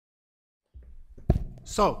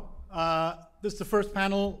This is the first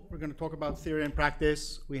panel. We're going to talk about theory and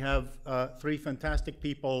practice. We have three fantastic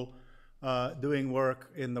people doing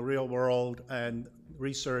work in the real world and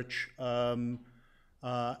research. We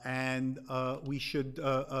should,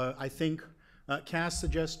 I think, Cass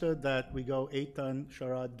suggested that we go Eitan,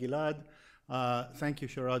 Sharad, Gilad. Thank you,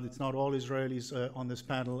 Sharad. It's not all Israelis on this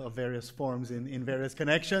panel of various forms in various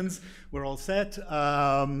connections. We're all set.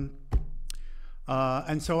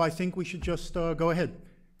 And so I think we should just go ahead.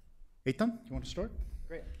 Eitan, you want to start?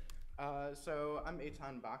 Great. So I'm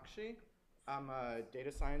Eitan Bakshi. I'm a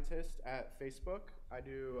data scientist at Facebook. I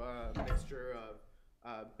do a mixture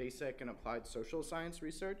of basic and applied social science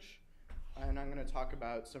research. And I'm going to talk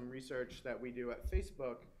about some research that we do at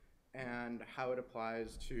Facebook and how it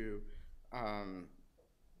applies to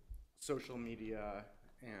social media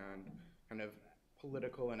and kind of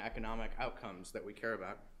political and economic outcomes that we care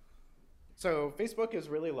about. So Facebook is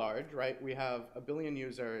really large, right? We have 1 billion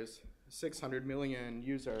users, 600 million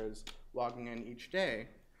users logging in each day.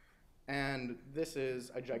 And this is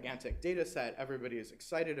a gigantic data set. Everybody is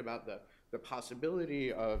excited about the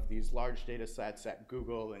possibility of these large data sets at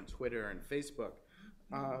Google and Twitter and Facebook.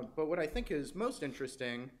 But what I think is most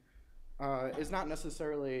interesting is not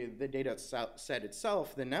necessarily the data set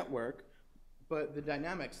itself, the network, but the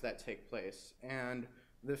dynamics that take place and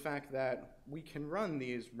the fact that we can run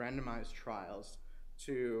these randomized trials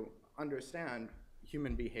to understand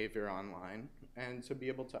human behavior online and to be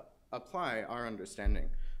able to apply our understanding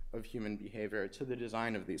of human behavior to the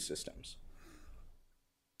design of these systems.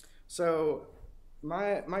 So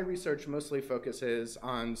my research mostly focuses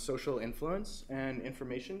on social influence and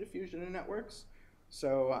information diffusion in networks.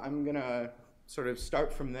 So I'm going to sort of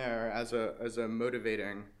start from there as a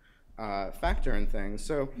motivating factor in things.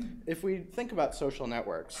 So if we think about social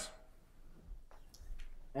networks,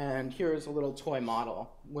 and here's a little toy model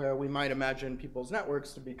where we might imagine people's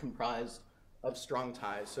networks to be comprised of strong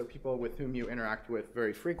ties, so people with whom you interact with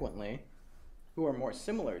very frequently, who are more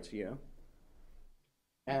similar to you,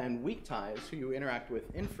 and weak ties, who you interact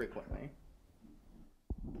with infrequently.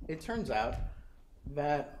 It turns out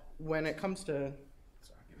that when it comes to,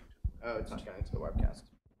 oh, it's not getting to the webcast.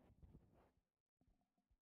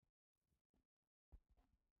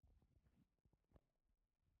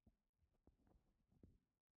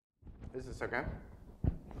 Is this okay?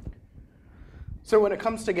 So when it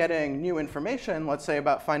comes to getting new information, let's say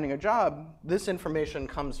about finding a job, this information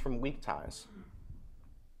comes from weak ties.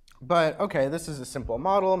 But okay, this is a simple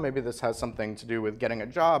model. Maybe this has something to do with getting a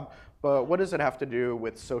job, but what does it have to do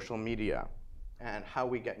with social media and how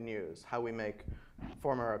we get news, how we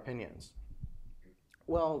form our opinions?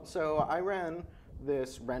 Well, so I ran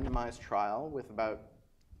this randomized trial with about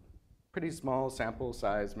pretty small sample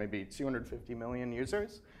size, maybe 250 million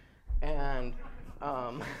users. And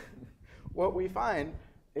what we find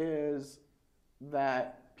is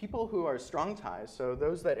that people who are strong ties, so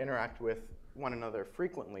those that interact with one another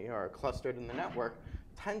frequently or are clustered in the network,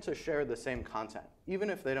 tend to share the same content, even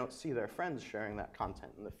if they don't see their friends sharing that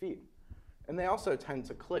content in the feed. And they also tend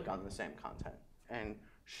to click on the same content and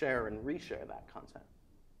share and reshare that content.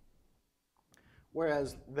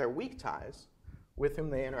 Whereas their weak ties, with whom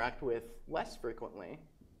they interact with less frequently,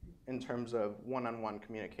 in terms of one-on-one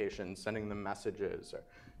communication, sending them messages or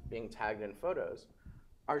being tagged in photos,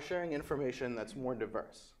 are sharing information that's more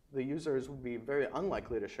diverse. The users would be very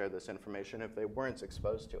unlikely to share this information if they weren't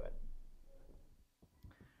exposed to it.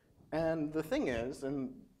 And the thing is,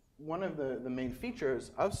 and one of the main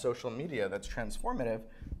features of social media that's transformative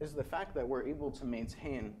is the fact that we're able to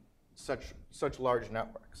maintain such large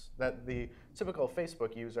networks, that the typical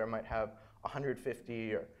Facebook user might have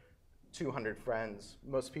 150 or 200 friends.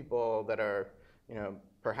 Most people that are,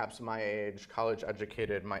 perhaps my age, college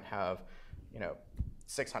educated, might have,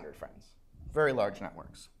 600 friends. Very large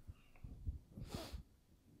networks.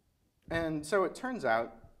 And so it turns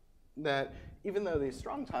out that even though these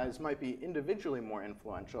strong ties might be individually more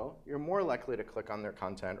influential, you're more likely to click on their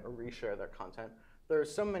content or reshare their content. There are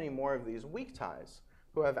so many more of these weak ties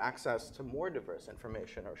who have access to more diverse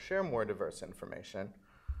information or share more diverse information,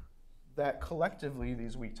 that collectively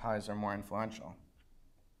these weak ties are more influential.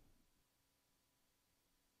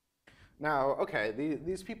 Now, okay,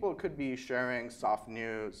 these people could be sharing soft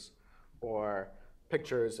news or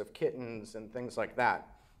pictures of kittens and things like that.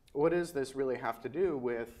 What does this really have to do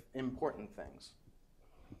with important things?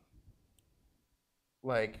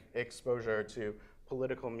 Like exposure to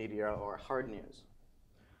political media or hard news.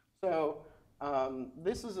 So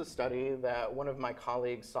this is a study that one of my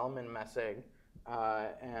colleagues, Salman Messig,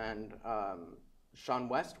 and Sean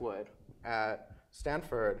Westwood at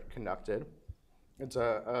Stanford conducted. It's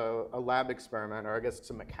a lab experiment, or I guess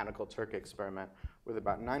it's a mechanical Turk experiment with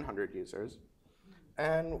about 900 users.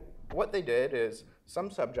 And what they did is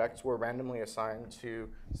some subjects were randomly assigned to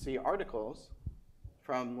see articles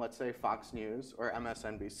from, let's say, Fox News or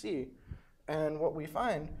MSNBC. And what we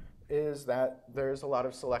find is that there's a lot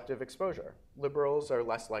of selective exposure. Liberals are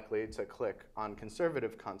less likely to click on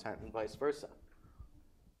conservative content and vice versa.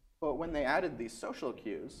 But when they added these social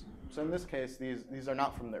cues, so in this case, these are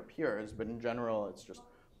not from their peers, but in general, it's just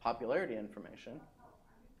popularity information,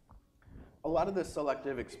 a lot of this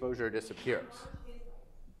selective exposure disappears.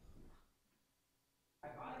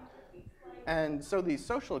 And so these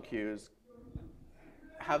social cues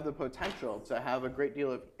have the potential to have a great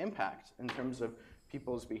deal of impact in terms of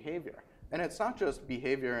people's behavior. And it's not just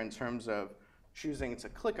behavior in terms of choosing to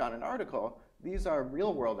click on an article. These are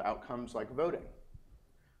real-world outcomes like voting.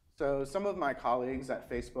 So some of my colleagues at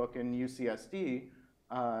Facebook and UCSD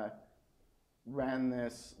ran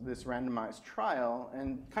this randomized trial,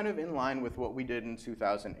 and kind of in line with what we did in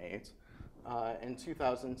 2008. In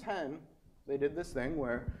 2010, they did this thing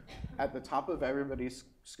where at the top of everybody's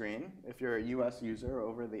screen, if you're a US user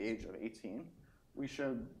over the age of 18, we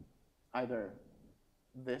showed either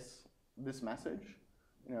this message,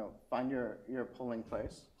 find your polling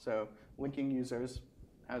place, so linking users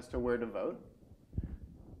as to where to vote,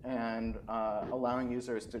 and allowing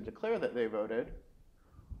users to declare that they voted,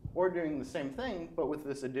 or doing the same thing, but with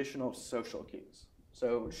this additional social cues.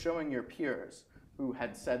 So showing your peers who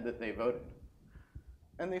had said that they voted.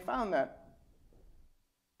 And they found that,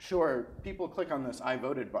 sure, people click on this I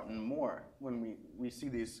voted button more when we see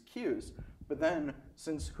these cues, but then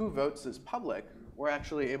since who votes is public, we're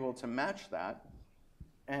actually able to match that,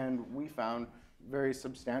 and we found very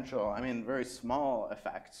substantial, very small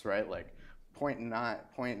effects, right? Like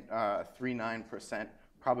 0.39%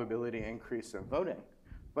 probability increase of voting.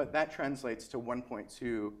 But that translates to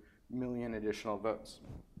 1.2 million additional votes.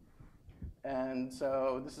 And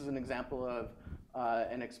so this is an example of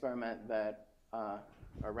an experiment that, a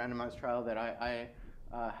randomized trial that I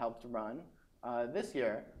helped run this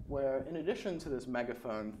year, where in addition to this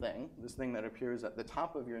megaphone thing, this thing that appears at the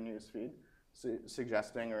top of your newsfeed,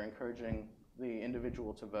 suggesting or encouraging the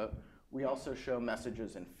individual to vote, we also show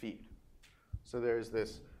messages in feed. So there's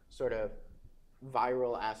this sort of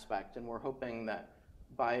viral aspect, and we're hoping that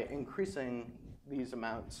by increasing these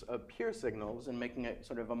amounts of peer signals and making it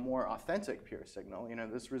sort of a more authentic peer signal,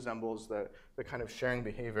 this resembles the kind of sharing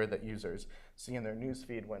behavior that users see in their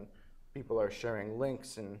newsfeed when people are sharing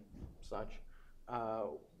links and such.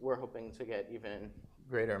 We're hoping to get even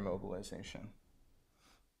greater mobilization.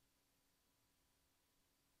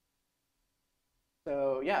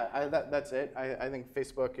 So yeah, that's it. I think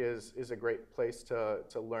Facebook is a great place to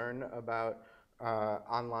learn about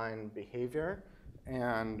online behavior,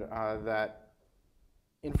 and that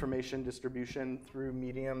information distribution through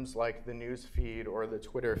mediums like the news feed or the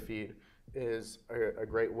Twitter feed is a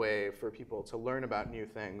great way for people to learn about new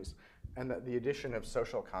things, and that the addition of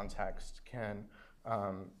social context can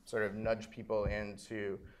sort of nudge people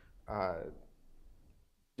into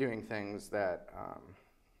doing things that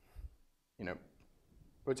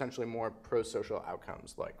potentially more pro-social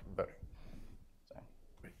outcomes like voting. So,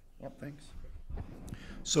 yep, thanks.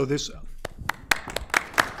 So this.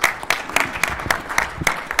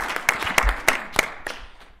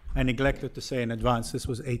 I neglected to say in advance, this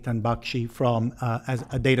was Eitan Bakshi from, as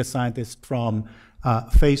a data scientist from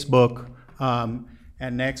Facebook.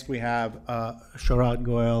 And next we have Sharad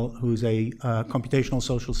Goel, who's a computational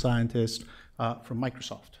social scientist from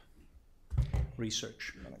Microsoft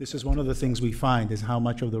Research. This is one of the things we find, is how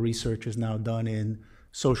much of the research is now done in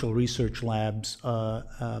social research labs.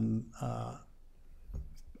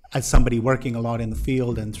 As somebody working a lot in the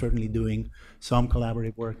field and certainly doing some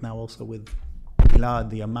collaborative work now also with Gilad,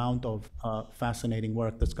 the amount of fascinating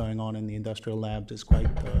work that's going on in the industrial labs is quite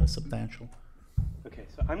substantial. Okay,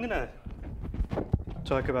 so I'm going to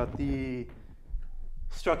talk about the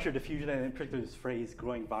structured diffusion, and in particular this phrase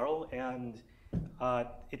growing viral. And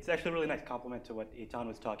it's actually a really nice complement to what Eitan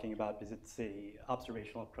was talking about, because it's an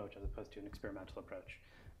observational approach as opposed to an experimental approach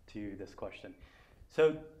to this question.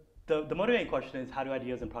 So the motivating question is, how do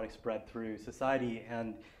ideas and products spread through society?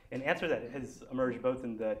 And an answer that has emerged both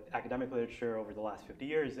in the academic literature over the last 50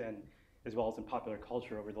 years and as well as in popular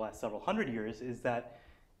culture over the last several hundred years is that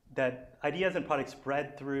ideas and products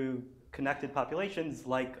spread through connected populations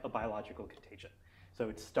like a biological contagion. So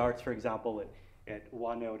it starts, for example, at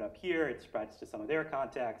one node up here, it spreads to some of their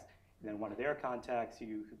contacts, and then one of their contacts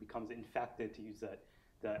who becomes infected, to use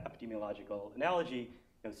the epidemiological analogy,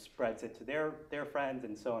 spreads it to their friends,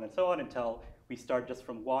 and so on, until we start just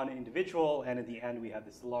from one individual, and in the end we have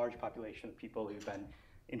this large population of people who've been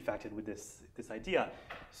infected with this idea.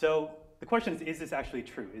 So the question is this actually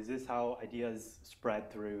true? Is this how ideas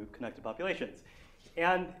spread through connected populations?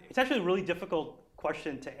 And it's actually a really difficult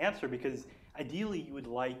question to answer, because ideally you would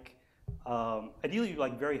like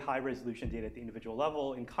very high resolution data at the individual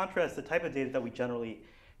level. In contrast, the type of data that we generally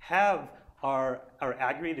have are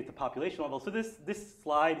aggregated at the population level. So this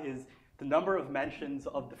slide is the number of mentions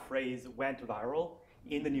of the phrase "went viral"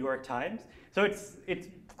 in the New York Times. So it's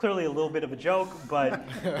clearly a little bit of a joke, but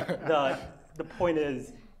the point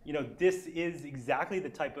is, this is exactly the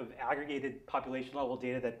type of aggregated population level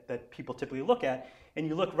data that people typically look at. And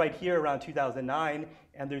you look right here around 2009,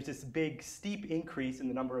 and there's this big steep increase in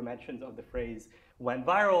the number of mentions of the phrase "went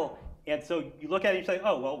viral." And so you look at it and you say,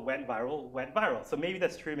 oh, well, went viral. So maybe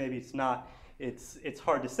that's true, maybe it's not. It's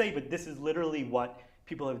hard to say, but this is literally what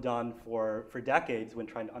people have done for decades when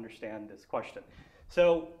trying to understand this question.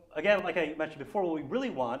 So again, like I mentioned before, what we really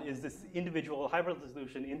want is this individual,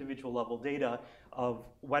 high-resolution, individual level data of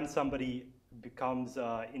when somebody becomes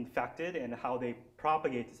infected and how they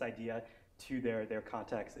propagate this idea to their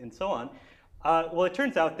contacts and so on. Well, it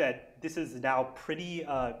turns out that this is now pretty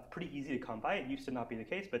easy to come by. It used to not be the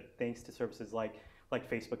case, but thanks to services like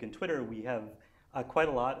Facebook and Twitter, we have quite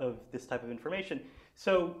a lot of this type of information.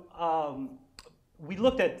 So we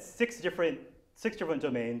looked at six different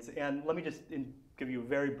domains, and let me just give you a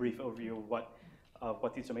very brief overview of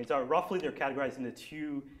what these domains are. Roughly, they're categorized into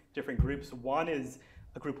two different groups. One is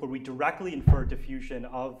a group where we directly infer diffusion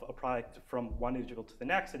of a product from one individual to the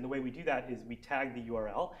next, and the way we do that is we tag the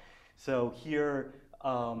URL. So here,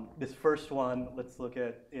 this first one, let's look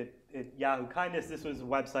at it. Yahoo Kindness. This was a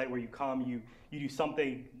website where you come, you do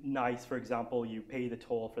something nice. For example, you pay the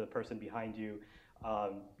toll for the person behind you.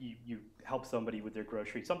 You help somebody with their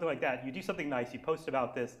groceries, something like that. You do something nice. You post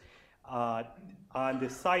about this on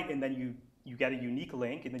this site, and then you get a unique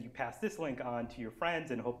link, and then you pass this link on to your friends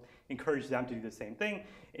and encourage them to do the same thing.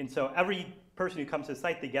 And so every person who comes to the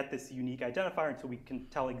site, they get this unique identifier, and so we can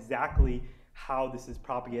tell exactly how this is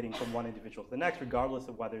propagating from one individual to the next, regardless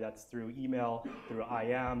of whether that's through email, through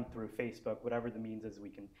IM, through Facebook, whatever the means is, we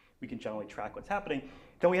can generally track what's happening.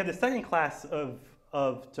 Then we have the second class of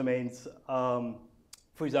domains,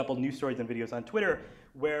 for example, news stories and videos on Twitter,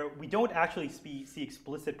 where we don't actually see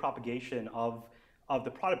explicit propagation of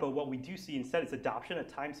the product, but what we do see instead is adoption, a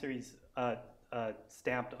time series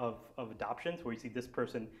stamped of adoptions, where you see this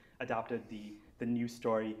person adopted the news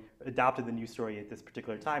story at this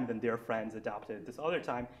particular time, then their friends adopted it this other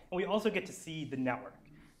time. And we also get to see the network.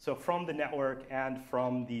 So from the network and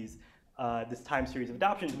from this time series of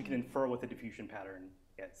adoptions, we can infer what the diffusion pattern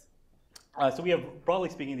is. So we have, broadly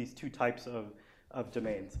speaking, these two types of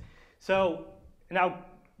domains. So now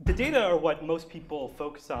the data are what most people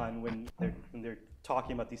focus on when they're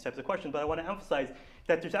talking about these types of questions, but I want to emphasize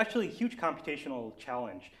that there's actually a huge computational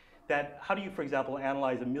challenge. That how do you, for example,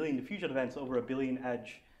 analyze 1 million diffusion events over a billion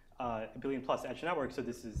plus edge network? So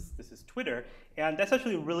this is Twitter, and that's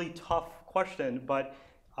actually a really tough question. But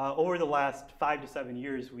over the last 5 to 7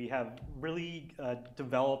 years, we have really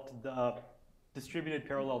developed the distributed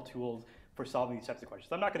parallel tools for solving these types of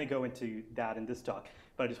questions. I'm not going to go into that in this talk,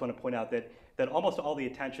 but I just want to point out that almost all the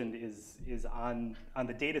attention is on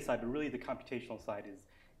the data side, but really the computational side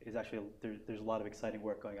is actually there's a lot of exciting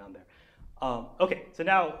work going on there. Okay, so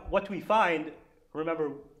now what do we find?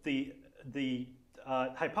 Remember, the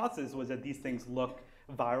hypothesis was that these things look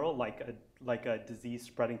viral, like a disease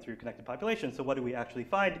spreading through connected populations. So what do we actually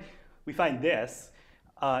find? We find this.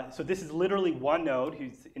 So this is literally one node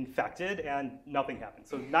who's infected, and nothing happens.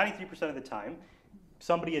 So 93% of the time,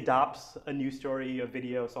 somebody adopts a news story, a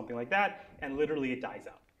video, something like that, and literally it dies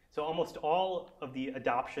out. So almost all of the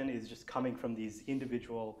adoption is just coming from these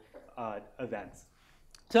individual events.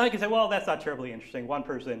 So I can say, well, that's not terribly interesting. One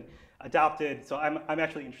person adopted, so I'm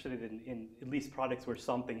actually interested in at least products where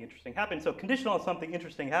something interesting happens. So conditional on something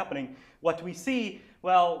interesting happening, what do we see?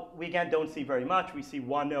 Well, we again don't see very much. We see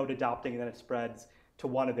one node adopting, and then it spreads to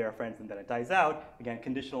one of their friends, and then it dies out. Again,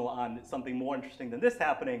 conditional on something more interesting than this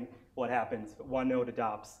happening, what happens? One node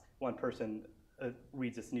adopts, one person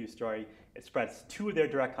reads this news story, it spreads to 2 of their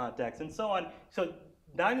direct contacts, and so on. So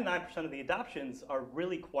 99% of the adoptions are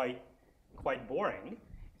really quite boring.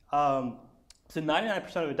 So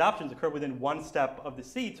 99% of adoptions occur within one step of the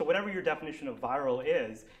seed. So whatever your definition of viral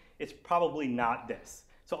is, it's probably not this.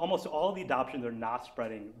 So almost all the adoptions are not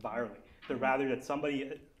spreading virally. They're rather that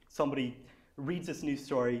somebody reads this news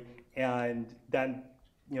story, and then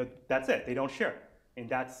that's it. They don't share it. And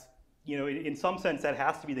that's in some sense, that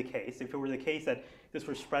has to be the case. If it were the case that this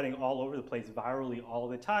were spreading all over the place virally all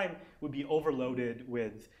the time, would be overloaded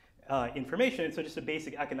with information. And so just a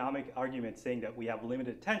basic economic argument saying that we have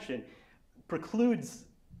limited attention precludes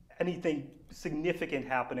anything significant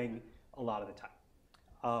happening a lot of the time.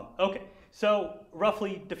 Okay, so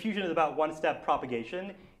roughly diffusion is about one-step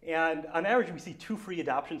propagation. And on average, we see 2 free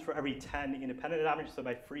adoptions for every 10 independent adoptions. So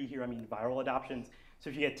by free here, I mean viral adoptions. So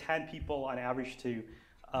if you get 10 people on average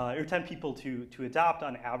or 10 people to adopt,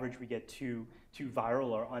 on average, we get two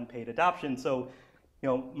viral or unpaid adoptions. So,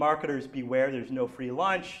 marketers beware, there's no free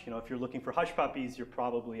lunch. If you're looking for hush puppies, you're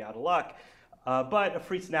probably out of luck. But a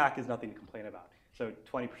free snack is nothing to complain about. So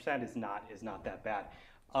 20% is not that bad.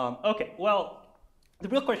 Okay, well, the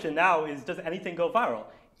real question now is, does anything go viral?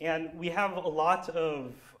 And we have a lot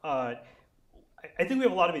of, I think we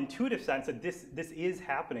have a lot of intuitive sense that this is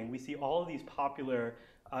happening. We see all of these popular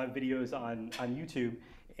videos on YouTube,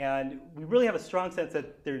 and we really have a strong sense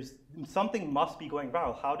that there's something must be going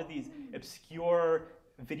viral. How did these obscure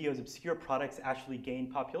videos, obscure products actually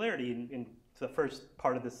gain popularity? In the first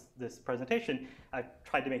part of this presentation, I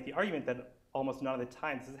tried to make the argument that almost none of the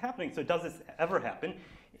time this is happening. So does this ever happen?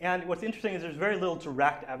 And what's interesting is there's very little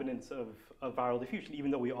direct evidence of viral diffusion, even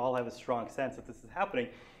though we all have a strong sense that this is happening.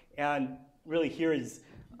 And really here is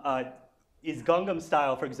Gangnam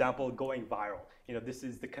Style, for example, going viral? This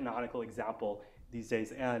is the canonical example these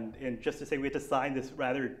days. And just to say, we had to sign this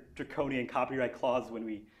rather draconian copyright clause when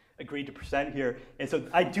we agreed to present here. And so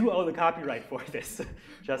I do own the copyright for this,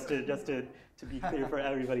 just to be clear for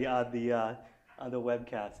everybody on the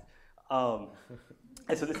webcast.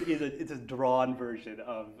 And so this is it's a drawn version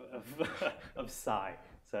of Psy.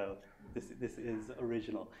 So this is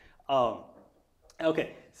original.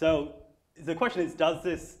 Okay, so the question is, did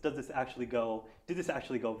this actually go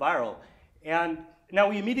viral? And now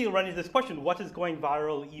we immediately run into this question: what does going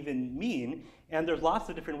viral even mean? And there's lots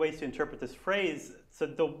of different ways to interpret this phrase. So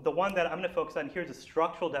the one that I'm going to focus on here is a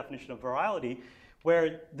structural definition of virality,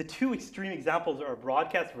 where the 2 extreme examples are a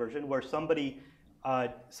broadcast version, where somebody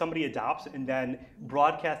adopts and then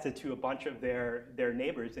broadcasts it to a bunch of their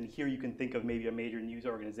neighbors. And here you can think of maybe a major news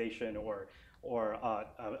organization or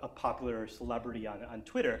a popular celebrity on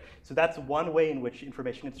Twitter. So that's one way in which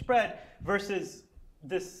information can spread, versus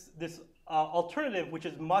this alternative, which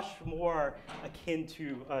is much more akin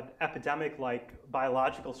to an epidemic-like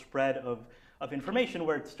biological spread of information,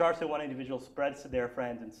 where it starts at one individual, spreads to their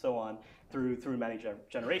friends, and so on through many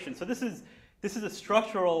generations. So this is a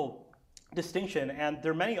structural distinction, and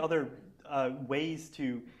there are many other ways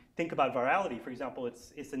to think about virality. For example,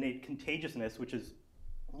 it's innate contagiousness, which is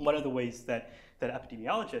one of the ways that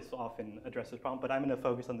epidemiologists often address this problem. But I'm going to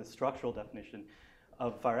focus on the structural definition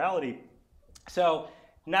of virality. So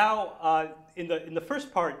now, in the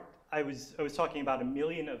first part, I was talking about 1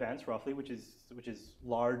 million events roughly, which is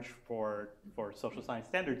large for social science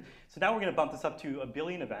standards. So now we're going to bump this up to 1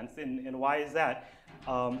 billion events, and why is that?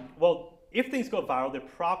 Well, if things go viral, they're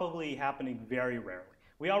probably happening very rarely.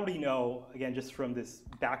 We already know, again, just from this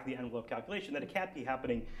back-of-the-envelope calculation, that it can't be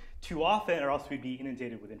happening too often, or else we'd be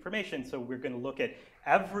inundated with information. So we're going to look at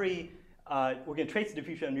we're going to trace the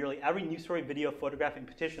diffusion of nearly every news story, video, photograph, and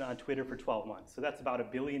petition on Twitter for 12 months. So that's about 1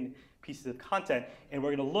 billion pieces of content. And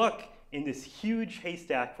we're going to look in this huge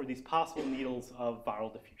haystack for these possible needles of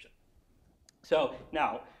viral diffusion. So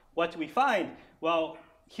now, what do we find? Well,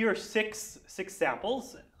 here are six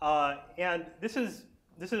samples. And this is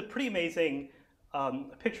a pretty amazing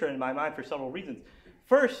picture in my mind for several reasons.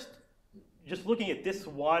 First, just looking at this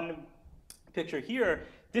one picture here,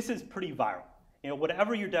 this is pretty viral.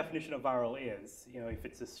 Whatever your definition of viral is, if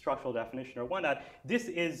it's a structural definition or whatnot, this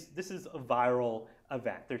is a viral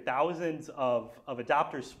event. There are thousands of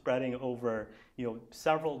adopters spreading over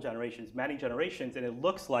several generations, many generations, and it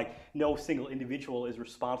looks like no single individual is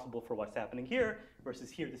responsible for what's happening here, versus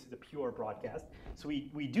here, this is a pure broadcast. So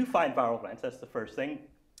we do find viral events, that's the first thing.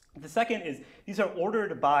 The second is these are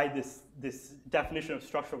ordered by this definition of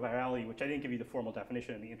structural virality, which I didn't give you the formal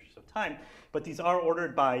definition in the interest of time, but these are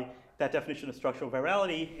ordered by that definition of structural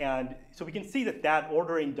virality, and so we can see that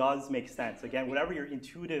ordering does make sense. Again, whatever your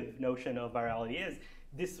intuitive notion of virality is,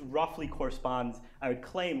 this roughly corresponds, I would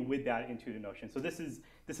claim, with that intuitive notion. So this is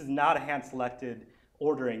not a hand-selected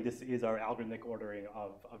ordering. This is our algorithmic ordering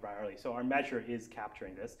of virality. So our measure is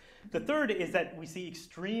capturing this. The third is that we see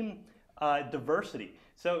extreme diversity.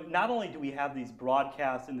 So not only do we have these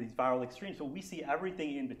broadcasts and these viral extremes, but we see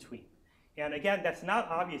everything in between. And again, that's not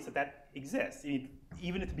obvious that exists.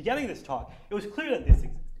 Even at the beginning of this talk, it was clear that this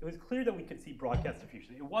exists. It was clear that we could see broadcast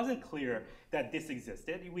diffusion. It wasn't clear that this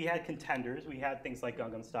existed. We had contenders. We had things like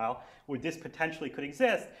Gangnam Style, where this potentially could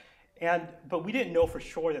exist. But we didn't know for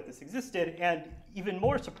sure that this existed. And even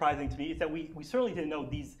more surprising to me is that we certainly didn't know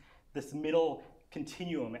this middle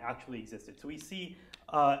continuum actually existed. So we see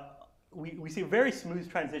we see a very smooth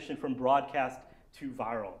transition from broadcast to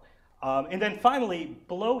viral. And then finally,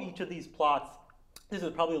 below each of these plots, this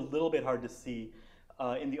is probably a little bit hard to see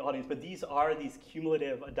in the audience, but these are these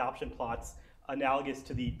cumulative adoption plots analogous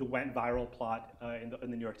to the went viral plot in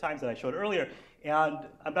the New York Times that I showed earlier. And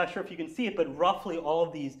I'm not sure if you can see it, but roughly all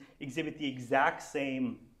of these exhibit the exact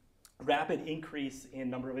same rapid increase in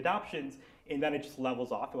number of adoptions, and then it just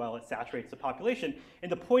levels off while it saturates the population.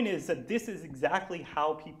 And the point is that this is exactly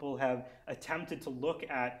how people have attempted to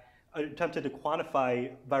quantify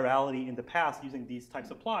virality in the past using these types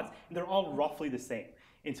of plots, and they're all roughly the same.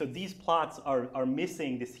 And so these plots are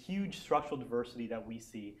missing this huge structural diversity that we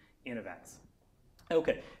see in events.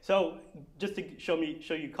 Okay, so just to show you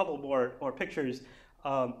a couple more pictures,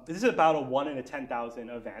 this is about a 1 in 10,000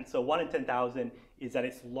 event. So 1 in 10,000 is that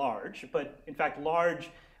it's large, but in fact large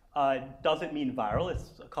doesn't mean viral.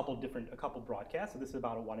 It's a couple broadcasts. So this is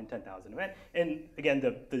about a 1 in 10,000 event. And again,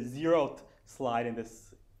 the 0th slide in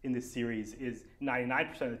this series is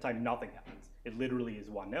 99% of the time nothing happens. It literally is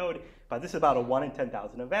one node. But this is about a 1 in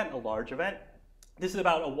 10,000 event, a large event. This is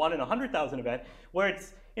about a 1 in 100,000 event, where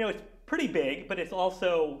it's pretty big, but it's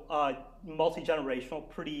also multi-generational,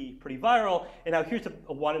 pretty viral. And now here's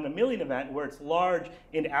a 1 in a million event, where it's large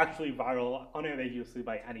and actually viral unambiguously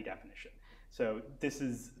by any definition. So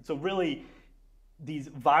really these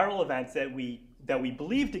viral events that we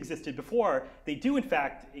believed existed before, they do in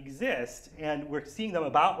fact exist, and we're seeing them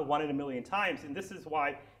about 1 in a million times. And this is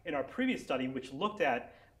why in our previous study, which looked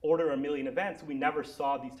at order a million events, we never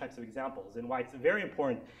saw these types of examples, and why it's very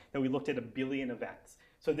important that we looked at 1 billion events.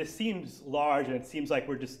 So this seems large, and it seems like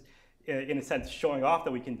we're just, in a sense, showing off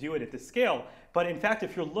that we can do it at this scale. But in fact,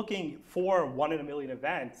 if you're looking for 1 in a million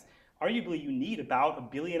events, arguably you need about 1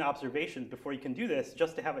 billion observations before you can do this,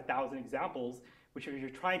 just to have 1,000 examples, which if you're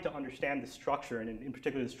trying to understand the structure, and in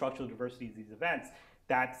particular the structural diversity of these events,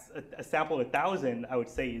 that's a sample of 1,000, I would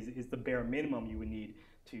say, is the bare minimum you would need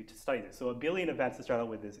to study this. So 1 billion events to start out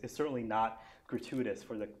with is certainly not gratuitous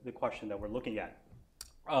for the question that we're looking at.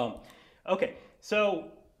 Okay,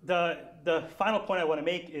 so the final point I want to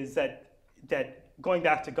make is that going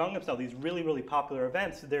back to Gangnam Style, these really popular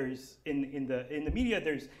events, there's in the media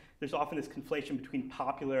there's often this conflation between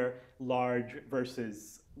popular, large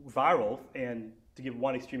versus viral. And to give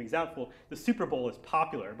one extreme example, the Super Bowl is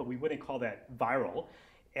popular, but we wouldn't call that viral.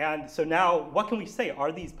 And so now, what can we say?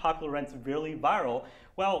 Are these popular events really viral?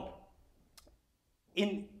 Well,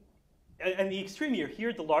 in the extreme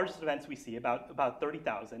here, the largest events we see, about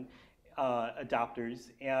 30,000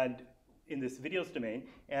 adopters, and in this videos domain.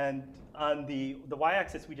 And on the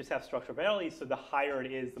y-axis, we just have structural virality. So the higher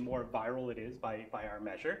it is, the more viral it is by our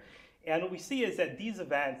measure. And what we see is that these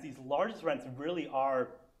events, these largest events, really are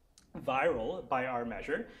viral by our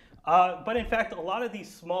measure. But in fact, a lot of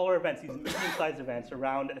these smaller events, these medium-sized events,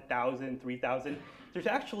 around 1,000, 3,000, there's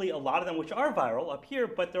actually a lot of them which are viral up here,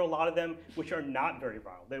 but there are a lot of them which are not very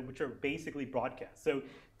viral, which are basically broadcast. So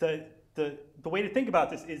the way to think about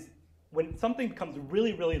this is when something becomes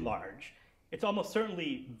really large, it's almost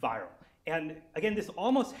certainly viral. And again, this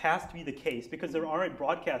almost has to be the case because there aren't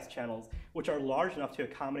broadcast channels which are large enough to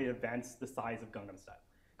accommodate events the size of Gangnam Style.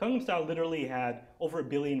 Gangnam Style literally had over 1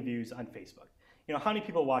 billion views on Facebook. How many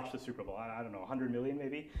people watch the Super Bowl? I don't know, 100 million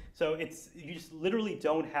maybe? So you just literally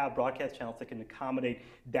don't have broadcast channels that can accommodate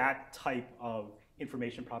that type of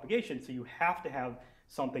information propagation, so you have to have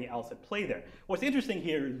something else at play there. What's interesting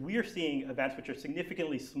here is we are seeing events which are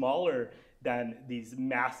significantly smaller than these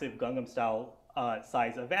massive Gangnam Style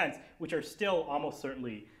size events, which are still almost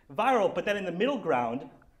certainly viral, but then in the middle ground,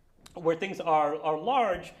 where things are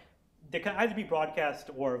large, they can either be broadcast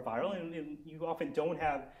or viral, and you often don't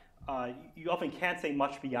have you often can't say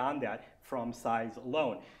much beyond that from size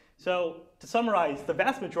alone. So to summarize, the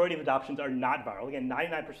vast majority of adoptions are not viral. Again,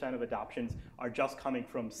 99% of adoptions are just coming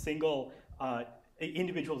from single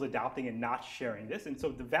individuals adopting and not sharing this. And so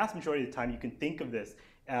the vast majority of the time you can think of this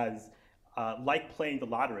as like playing the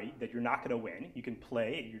lottery, that you're not going to win. You can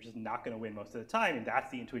play, you're just not going to win most of the time, and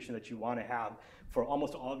that's the intuition that you want to have for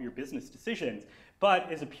almost all of your business decisions.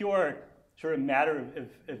 But as a pure sort of matter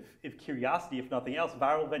of curiosity, if nothing else,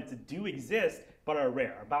 viral events do exist, but are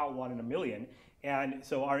rare, about 1 in a million. And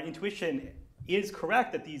so our intuition is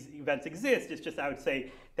correct that these events exist. It's just, I would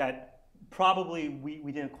say, that probably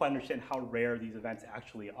we didn't quite understand how rare these events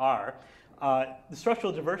actually are. The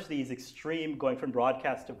structural diversity is extreme, going from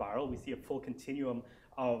broadcast to viral. We see a full continuum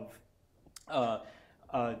of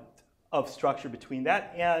structure between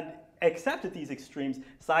that. And except at these extremes,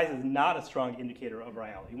 size is not a strong indicator of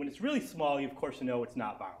virality. When it's really small, you of course know it's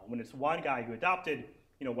not viral. When it's one guy who adopted,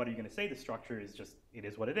 what are you going to say? The structure is just, it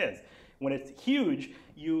is what it is. When it's huge,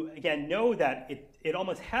 you again know that it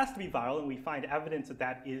almost has to be viral, and we find evidence that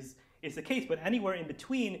that is the case. But anywhere in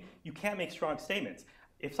between, you can't make strong statements.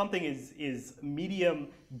 If something is medium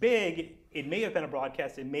big, it may have been a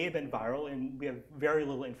broadcast, it may have been viral, and we have very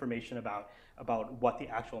little information about what the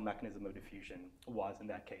actual mechanism of diffusion was in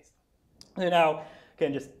that case. And now,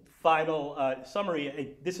 again, just final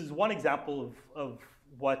summary. This is one example of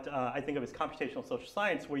what I think of as computational social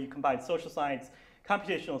science, where you combine social science,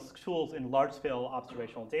 computational tools, and large-scale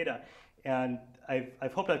observational data. And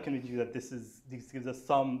I've hoped I've convinced you that this gives us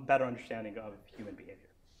some better understanding of human behavior.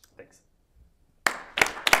 Thanks.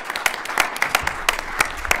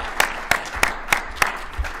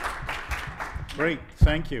 Great,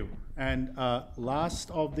 thank you. And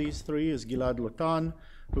last of these three is Gilad Lotan,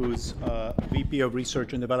 who's VP of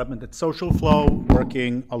Research and Development at Socialflow,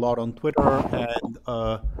 working a lot on Twitter, and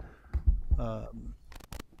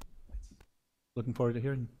looking forward to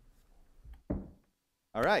hearing.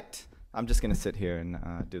 All right. I'm just going to sit here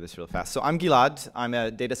and do this real fast. So I'm Gilad. I'm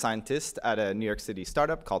a data scientist at a New York City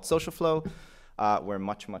startup called Socialflow. We're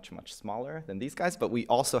much, much, much smaller than these guys, but we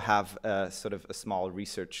also have sort of a small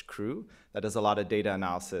research crew that does a lot of data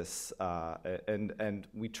analysis, and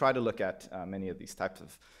we try to look at many of these types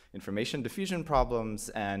of information diffusion problems,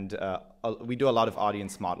 and we do a lot of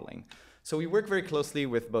audience modeling. So we work very closely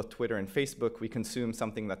with both Twitter and Facebook. We consume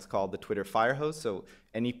something that's called the Twitter Firehose, so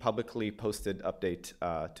any publicly posted update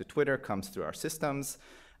to Twitter comes through our systems.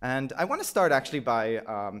 And I want to start actually by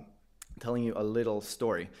telling you a little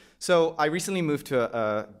story. So I recently moved to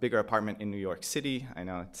a bigger apartment in New York City. I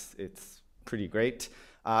know it's pretty great.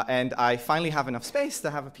 And I finally have enough space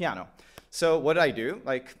to have a piano. So what did I do?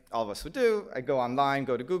 Like all of us would do, I go online,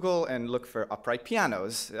 go to Google, and look for upright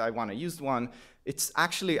pianos. I want a used one. It's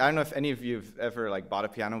actually, I don't know if any of you have ever bought a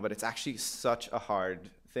piano, but it's actually such a hard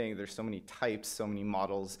thing. There's so many types, so many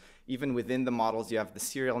models. Even within the models, you have the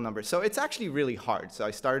serial number. So it's actually really hard. So I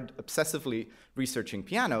started obsessively researching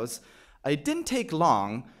pianos. It didn't take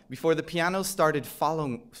long before the pianos started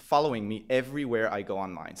following me everywhere I go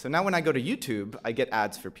online. So now when I go to YouTube, I get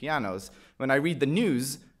ads for pianos. When I read the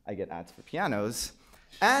news, I get ads for pianos.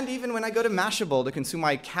 And even when I go to Mashable to consume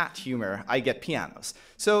my cat humor, I get pianos.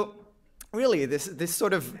 So really, this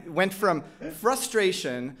sort of went from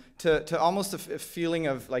frustration to almost a feeling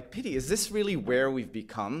of pity. Is this really where we've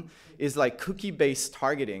become? Is cookie-based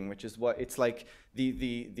targeting, which is what it's like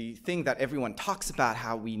the thing that everyone talks about,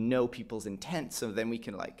 how we know people's intent, so then we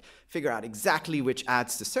can figure out exactly which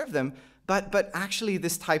ads to serve them. But actually,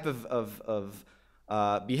 this type of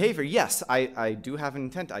behavior, yes, I do have an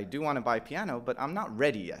intent. I do want to buy a piano, but I'm not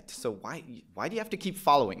ready yet. So why do you have to keep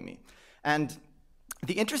following me? And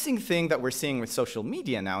the interesting thing that we're seeing with social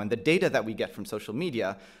media now, and the data that we get from social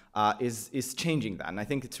media, is changing that, and I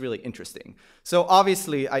think it's really interesting. So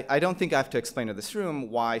obviously, I don't think I have to explain to this room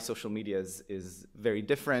why social media is very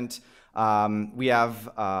different. We have,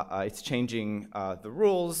 it's changing the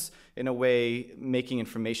rules in a way, making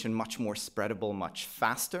information much more spreadable, much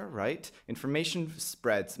faster, right? Information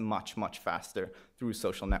spreads much, much faster through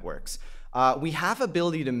social networks. We have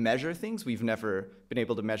ability to measure things we've never been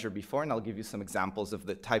able to measure before, and I'll give you some examples of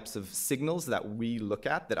the types of signals that we look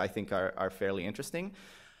at that I think are fairly interesting.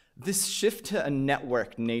 This shift to a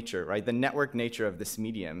network nature, right? The network nature of this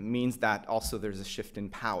medium means that also there's a shift in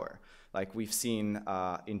power. Like we've seen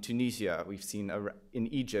in Tunisia, we've seen in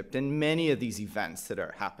Egypt, and many of these events that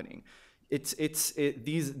are happening.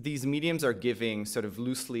 These mediums are giving sort of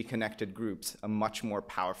loosely connected groups a much more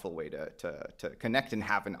powerful way to connect and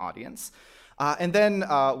have an audience. And then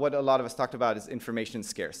what a lot of us talked about is information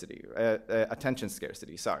scarcity, attention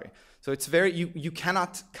scarcity, sorry. So it's very, you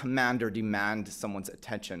cannot command or demand someone's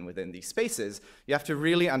attention within these spaces. You have to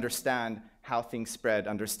really understand how things spread,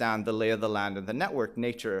 understand the lay of the land and the network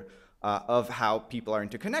nature of how people are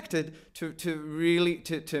interconnected to really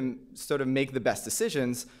sort of make the best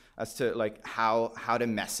decisions as to how to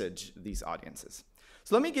message these audiences.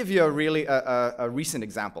 So let me give you a recent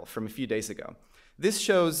example from a few days ago. This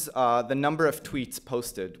shows the number of tweets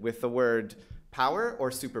posted with the word power or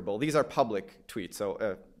Super Bowl. These are public tweets,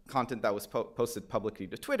 so content that was posted publicly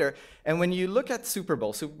to Twitter. And when you look at Super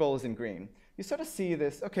Bowl is in green. You sort of see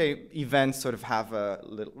this, okay, events sort of have a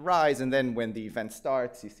little rise, and then when the event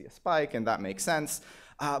starts, you see a spike, and that makes sense.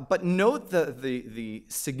 But note the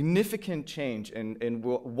significant change in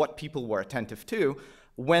what people were attentive to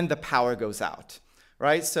when the power goes out,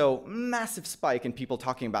 right? So massive spike in people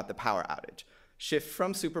talking about the power outage. Shift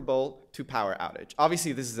from Super Bowl to power outage.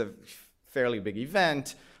 Obviously, this is a fairly big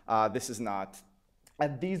event. This is not,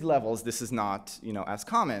 at these levels, this is not as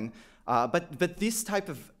common. But this type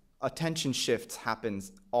of attention shifts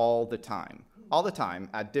happens all the time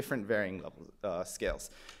at different varying level, scales.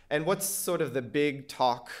 And what's sort of the big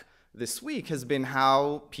talk this week has been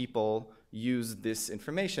how people use this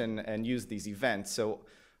information and use these events. So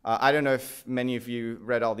I don't know if many of you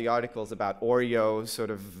read all the articles about Oreo sort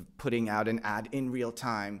of putting out an ad in real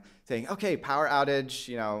time saying, okay, power outage,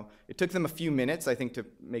 it took them a few minutes, I think, to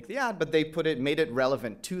make the ad, but they made it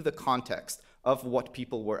relevant to the context of what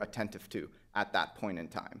people were attentive to at that point in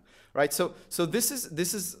time, right? So this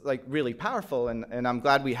is like really powerful, and I'm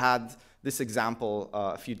glad we had this example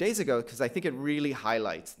a few days ago, because I think it really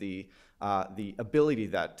highlights the ability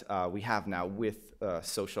that we have now with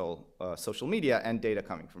social media and data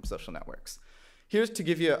coming from social networks. Here's to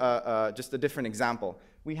give you just a different example.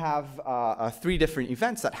 We have 3 different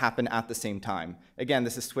events that happen at the same time. Again,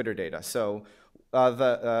 this is Twitter data. So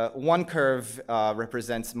the one curve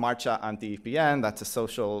represents Marcha Anti-VPN. That's a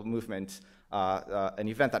social movement, an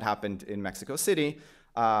event that happened in Mexico City.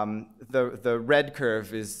 The red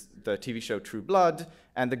curve is the TV show True Blood,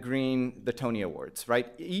 and the green, the Tony Awards,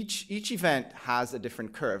 right? Each event has a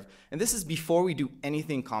different curve. And this is before we do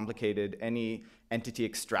anything complicated, any entity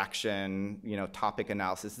extraction, topic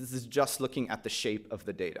analysis. This is just looking at the shape of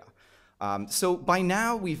the data. So by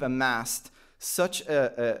now, we've amassed such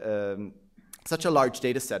a large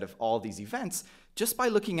data set of all these events. Just by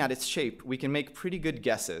looking at its shape, we can make pretty good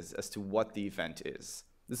guesses as to what the event is.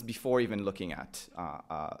 This is before even looking at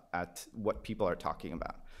what people are talking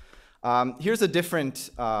about. Here's a different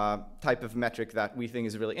type of metric that we think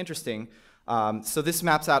is really interesting. So this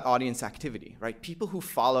maps out audience activity, right? People who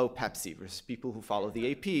follow Pepsi versus people who follow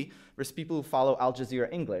the AP versus people who follow Al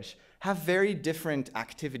Jazeera English have very different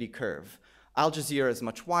activity curve. Al Jazeera is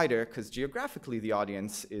much wider because geographically the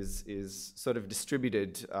audience is sort of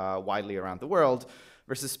distributed widely around the world,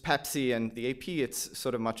 versus Pepsi and the AP, it's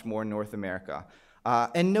sort of much more North America.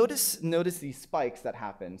 And notice these spikes that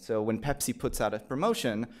happen. So when Pepsi puts out a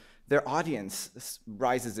promotion, their audience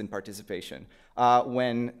rises in participation.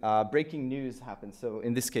 When breaking news happens, so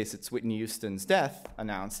in this case it's Whitney Houston's death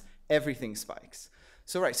announced, everything spikes.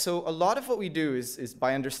 So a lot of what we do is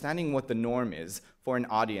by understanding what the norm is for an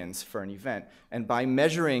audience, for an event, and by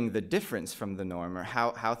measuring the difference from the norm, or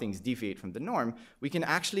how things deviate from the norm, we can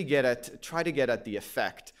actually try to get at the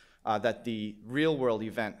effect that the real world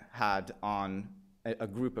event had on a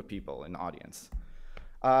group of people, an audience.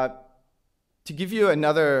 To give you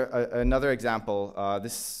another example,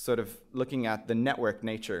 this is sort of looking at the network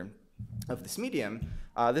nature of this medium.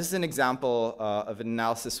 This is an example of an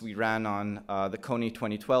analysis we ran on the Coney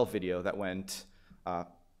 2012 video that went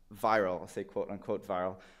viral, I'll say quote unquote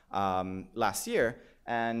viral, last year.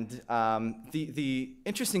 And the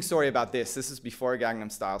interesting story about this is before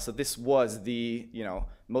Gangnam Style. So this was the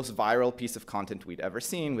most viral piece of content we'd ever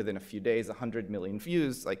seen. Within a few days, 100 million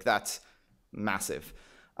views. Like, that's massive.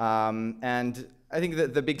 And I think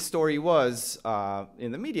that the big story was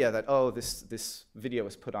in the media that, oh, this video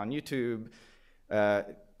was put on YouTube,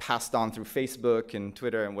 passed on through Facebook and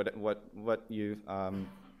Twitter, and what you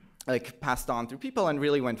passed on through people and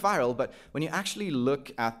really went viral. But when you actually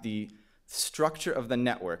look at the structure of the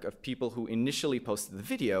network of people who initially posted the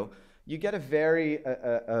video, you get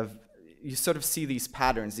you sort of see these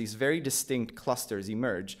patterns, these very distinct clusters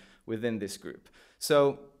emerge within this group.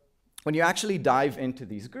 So when you actually dive into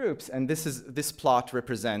these groups, and this plot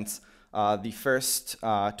represents the first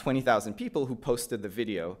 20,000 people who posted the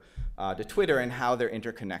video to Twitter and how they're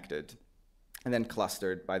interconnected, and then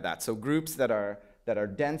clustered by that. So groups that are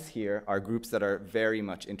dense here are groups that are very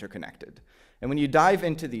much interconnected. And when you dive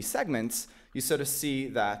into these segments, you sort of see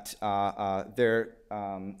that they're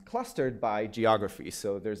clustered by geography.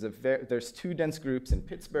 So there's 2 dense groups in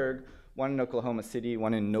Pittsburgh, one in Oklahoma City,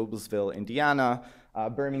 one in Noblesville, Indiana.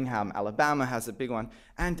 Birmingham, Alabama has a big one.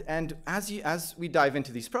 And as we dive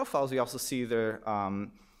into these profiles, we also see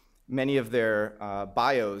many of their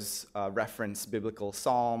bios reference biblical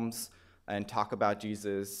psalms and talk about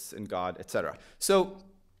Jesus and God, etc. So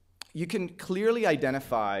you can clearly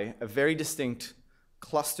identify a very distinct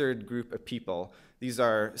clustered group of people. These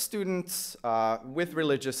are students with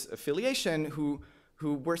religious affiliation who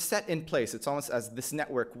were set in place. It's almost as this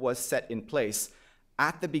network was set in place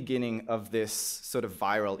at the beginning of this sort of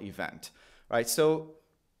viral event, right? So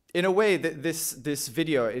in a way, this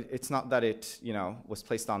video, it's not that it was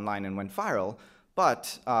placed online and went viral,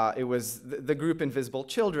 but it was the group Invisible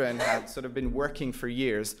Children had sort of been working for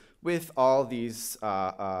years with all these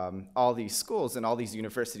schools and all these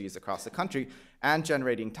universities across the country and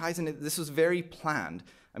generating ties. And this was very planned.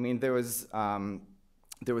 I mean, there was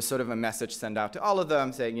there was sort of a message sent out to all of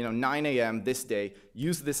them saying, 9 a.m. this day,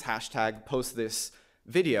 use this hashtag, post this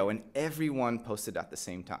video, and everyone posted at the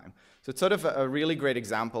same time. So it's sort of a really great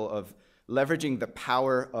example of leveraging the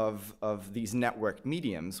power of these networked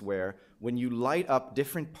mediums, where when you light up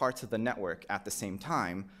different parts of the network at the same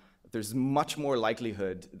time, there's much more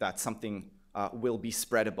likelihood that something will be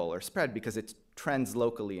spreadable or spread because it trends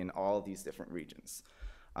locally in all these different regions.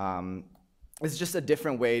 It's just a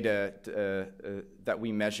different way that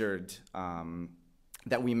we measured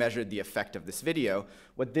the effect of this video.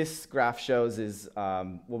 What this graph shows is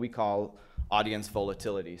what we call audience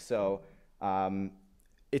volatility. So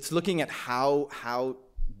it's looking at how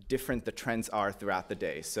different the trends are throughout the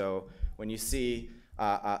day. So when you see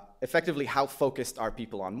effectively how focused are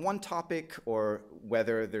people on one topic, or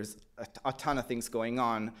whether there's a ton of things going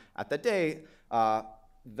on at the day,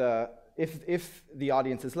 if the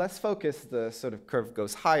audience is less focused, the sort of curve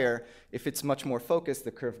goes higher. If it's much more focused,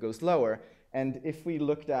 the curve goes lower. And if we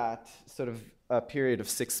looked at sort of a period of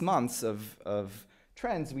 6 months of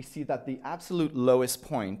trends, we see that the absolute lowest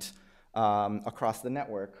point across the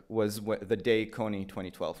network was the day Kony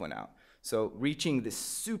 2012 went out. So reaching this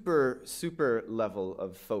super level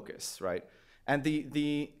of focus, right? And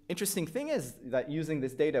the interesting thing is that using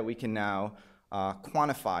this data, we can now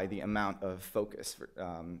quantify the amount of focus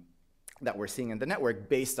that we're seeing in the network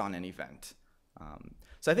based on an event.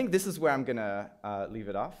 So I think this is where I'm gonna leave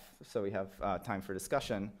it off, so we have time for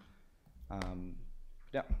discussion.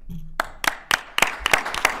 Yeah.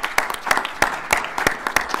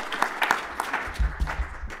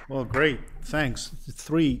 Well, great, thanks.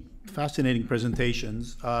 3 fascinating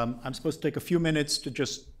presentations. I'm supposed to take a few minutes to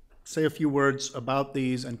just say a few words about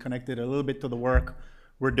these and connect it a little bit to the work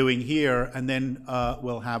we're doing here, and then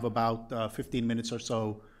we'll have about 15 minutes or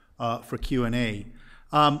so for Q&A.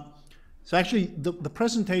 So actually, the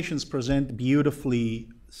presentations present beautifully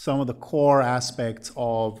some of the core aspects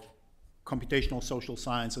of computational social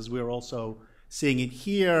science as we're also seeing it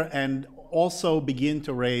here, and also begin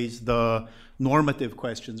to raise the normative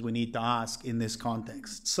questions we need to ask in this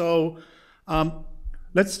context. So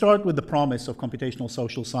let's start with the promise of computational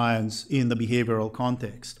social science in the behavioral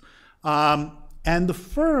context. And the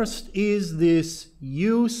first is this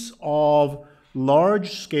use of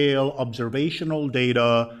large-scale observational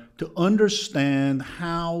data to understand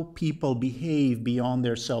how people behave beyond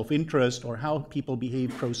their self-interest, or how people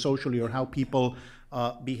behave pro-socially, or how people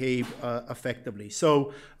behave effectively.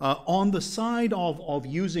 So on the side of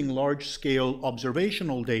using large-scale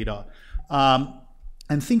observational data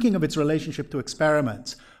and thinking of its relationship to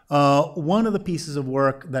experiments, one of the pieces of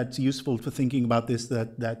work that's useful for thinking about this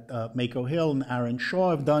that Mako Hill and Aaron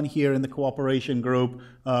Shaw have done here in the cooperation group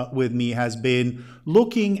with me has been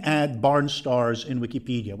looking at barn stars in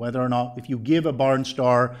Wikipedia, whether or not if you give a barn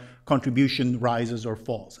star, contribution rises or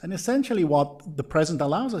falls. And essentially what the present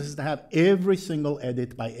allows us is to have every single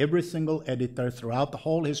edit by every single editor throughout the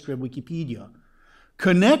whole history of Wikipedia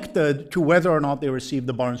connected to whether or not they received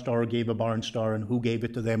the barn star or gave a barn star, and who gave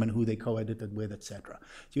it to them and who they co-edited with, etc.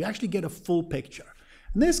 So you actually get a full picture.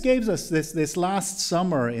 And this gives us this last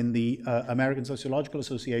summer in the American Sociological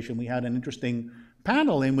Association, we had an interesting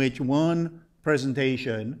panel in which one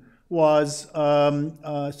presentation was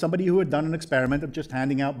somebody who had done an experiment of just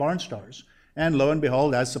handing out barn stars. And lo and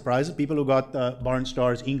behold, as surprises, people who got barn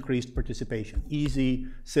stars increased participation. Easy,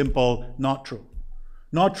 simple, not true.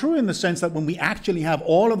 Not true in the sense that when we actually have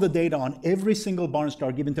all of the data on every single barn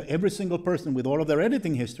star given to every single person with all of their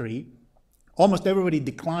editing history, almost everybody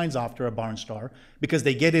declines after a barn star because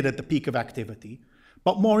they get it at the peak of activity.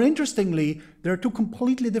 But more interestingly, there are 2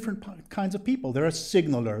 completely different kinds of people. There are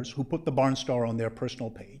signalers who put the barn star on their personal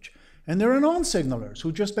page. And there are non-signalers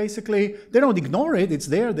who just basically, they don't ignore it, it's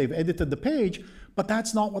there, they've edited the page, but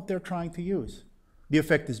that's not what they're trying to use. The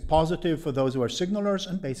effect is positive for those who are signalers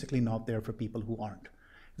and basically not there for people who aren't.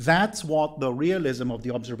 That's what the realism of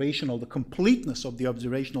the observational, the completeness of the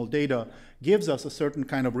observational data gives us, a certain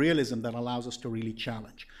kind of realism that allows us to really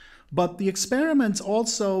challenge. But the experiments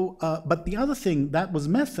also, but the other thing, that was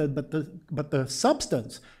method, but the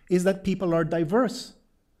substance is that people are diverse.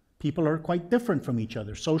 People are quite different from each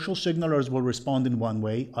other. Social signalers will respond in one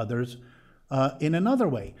way, others in another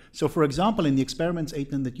way. So for example, in the experiments,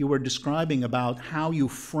 Eitan, that you were describing about how you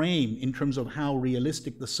frame in terms of how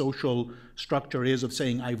realistic the social structure is of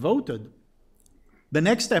saying, I voted, the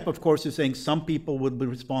next step, of course, is saying some people would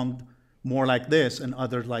respond more like this and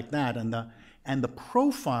others like that, and the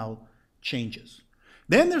profile changes.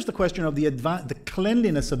 Then there's the question of the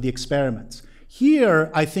cleanliness of the experiments. Here,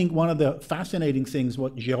 I think one of the fascinating things,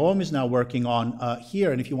 what Jérôme is now working on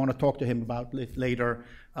here, and if you want to talk to him about it later,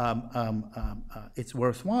 it's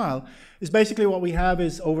worthwhile, is basically what we have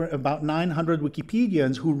is over about 900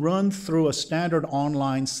 Wikipedians who run through a standard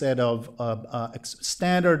online set of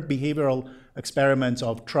standard behavioral experiments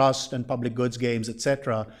of trust and public goods games,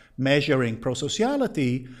 etc., measuring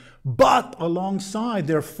prosociality, but alongside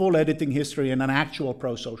their full editing history in an actual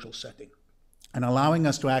prosocial setting, and allowing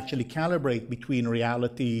us to actually calibrate between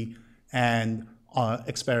reality and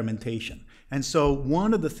experimentation. And so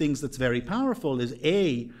one of the things that's very powerful is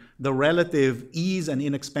the relative ease and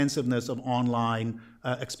inexpensiveness of online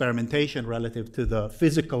experimentation relative to the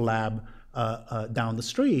physical lab down the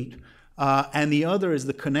street. And the other is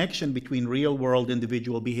the connection between real-world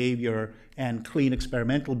individual behavior and clean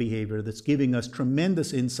experimental behavior that's giving us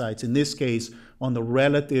tremendous insights, in this case, on the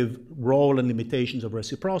relative role and limitations of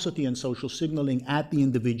reciprocity and social signaling at the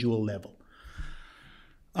individual level.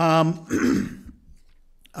 And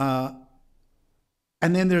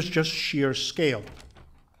then there's just sheer scale.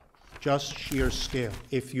 Just sheer scale.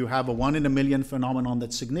 If you have a 1 in a million phenomenon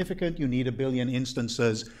that's significant, you need 1 billion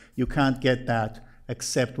instances. You can't get that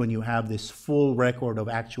except when you have this full record of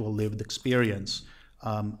actual lived experience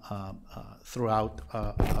throughout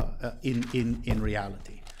in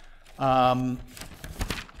reality.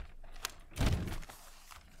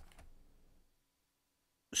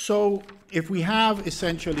 So if we have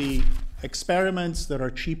essentially experiments that are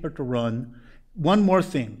cheaper to run, one more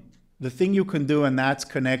thing. The thing you can do, and that's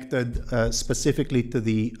connected specifically to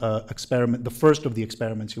the experiment, the first of the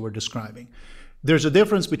experiments you were describing. There's a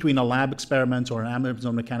difference between a lab experiment or an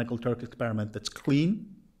Amazon Mechanical Turk experiment that's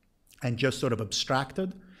clean and just sort of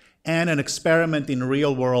abstracted, and an experiment in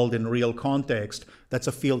real world, in real context, that's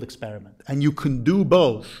a field experiment. And you can do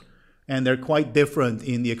both, and they're quite different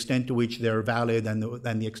in the extent to which they're valid and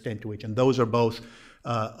the extent to which, and those are both.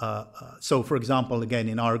 So, for example, again,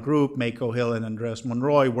 in our group, Mako Hill and Andreas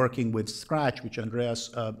Monroy working with Scratch, which Andreas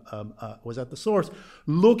was at the source,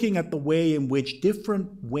 looking at the way in which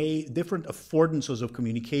different affordances of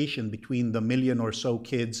communication between the 1 million or so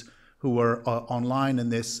kids who were online in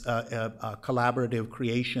this collaborative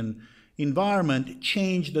creation environment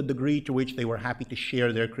changed the degree to which they were happy to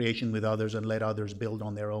share their creation with others and let others build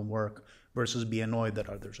on their own work versus be annoyed that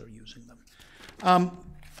others are using them.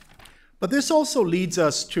 But this also leads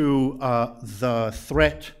us to the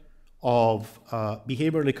threat of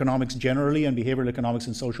behavioral economics generally and behavioral economics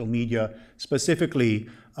in social media specifically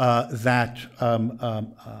that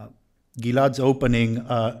Gilad's opening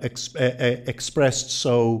expressed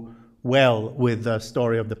so well with the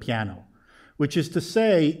story of the piano, which is to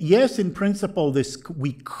say, yes, in principle,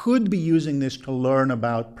 we could be using this to learn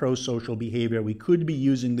about pro-social behavior. We could be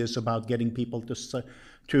using this about getting people to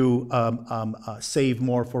save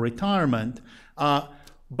more for retirement.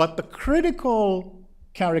 But the critical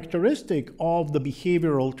characteristic of the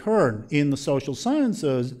behavioral turn in the social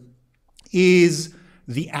sciences is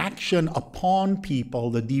the action upon people,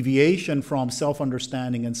 the deviation from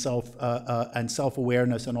self-understanding and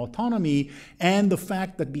self-awareness and autonomy, and the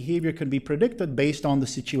fact that behavior can be predicted based on the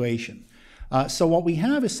situation. So what we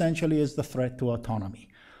have essentially is the threat to autonomy.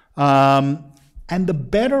 And the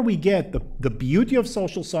better we get, the beauty of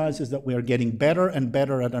social science is that we are getting better and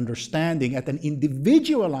better at understanding at an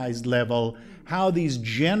individualized level how these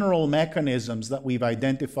general mechanisms that we've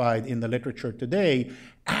identified in the literature today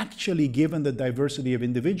actually, given the diversity of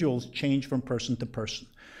individuals, change from person to person.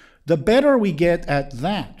 The better we get at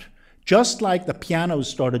that, just like the pianos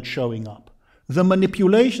started showing up, the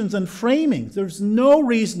manipulations and framings, there's no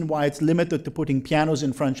reason why it's limited to putting pianos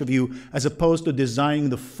in front of you as opposed to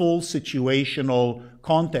designing the full situational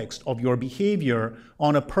context of your behavior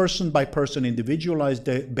on a person-by-person individualized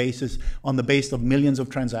basis on the basis of millions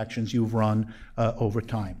of transactions you've run over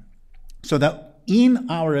time. So that in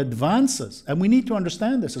our advances, and we need to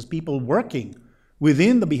understand this as people working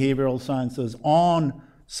within the behavioral sciences on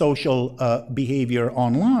social behavior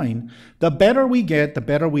online, the better we get, the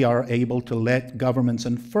better we are able to let governments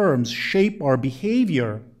and firms shape our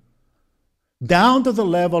behavior down to the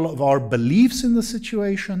level of our beliefs in the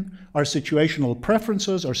situation, our situational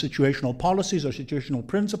preferences, our situational policies, our situational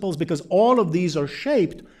principles, because all of these are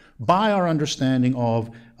shaped by our understanding of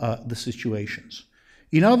the situations.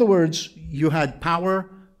 In other words, you had power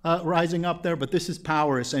rising up there, but this is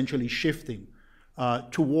power essentially shifting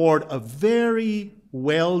toward a very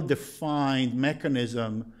well-defined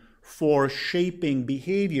mechanism for shaping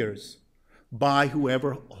behaviors by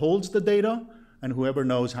whoever holds the data and whoever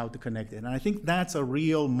knows how to connect it. And I think that's a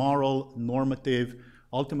real moral, normative,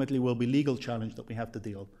 ultimately will be legal challenge that we have to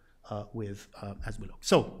deal with as we look.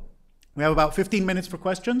 So we have about 15 minutes for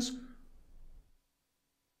questions.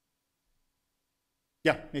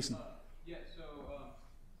 Yeah, Mason. Yeah, so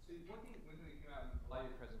one thing that came out in a lot of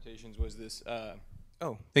your presentations was this.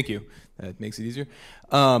 Oh, thank you. That makes it easier.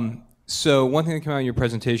 So one thing that came out in your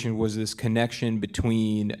presentation was this connection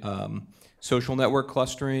between social network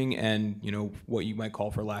clustering and what you might call,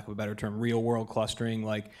 for lack of a better term, real world clustering.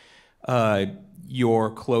 Like your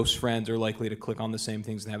close friends are likely to click on the same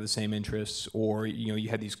things and have the same interests, or you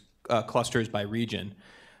had these clusters by region.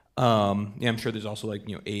 Yeah, I'm sure there's also like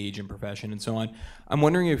age and profession and so on. I'm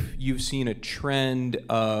wondering if you've seen a trend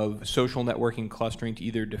of social networking clustering to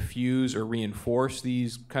either diffuse or reinforce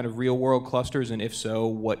these kind of real world clusters, and if so,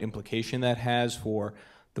 what implication that has for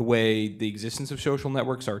the way the existence of social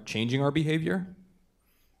networks are changing our behavior.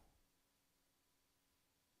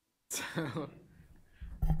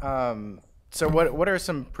 So what are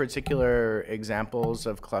some particular examples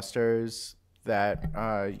of clusters that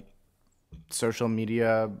social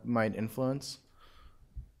media might influence?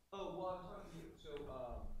 Oh, well, I'm talking to you. So,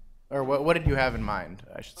 or what did you have in mind,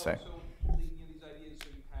 I should say? So these ideas. So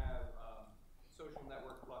you have social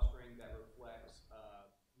network clustering that reflects,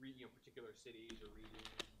 particular cities or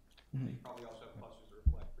regions. You probably also have clusters that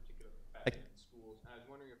reflect particular professions and schools. And I was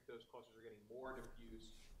wondering if those clusters are getting more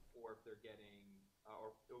diffuse, or if they're getting,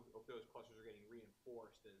 or if those clusters are getting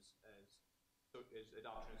reinforced as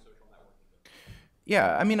adoption of social networking goes.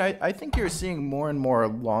 Yeah, I mean, I think you're seeing more and more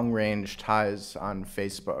long-range ties on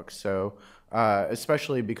Facebook. So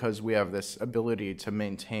especially because we have this ability to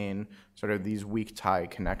maintain sort of these weak tie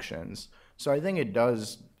connections. So I think it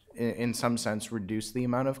does, in some sense, reduce the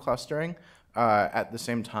amount of clustering. At the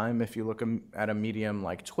same time, if you look at a medium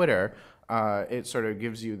like Twitter, it sort of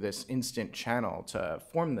gives you this instant channel to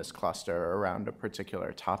form this cluster around a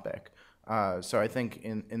particular topic. So I think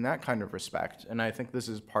in that kind of respect, and I think this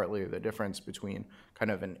is partly the difference between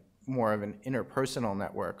kind of more of an interpersonal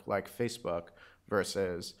network like Facebook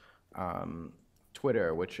versus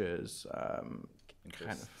Twitter, which is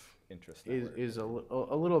is a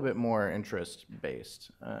little bit more interest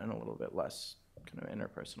based and a little bit less kind of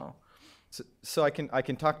interpersonal. So I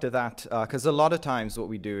can talk to that because a lot of times what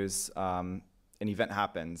we do is an event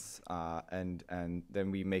happens and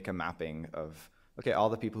then we make a mapping of, okay, all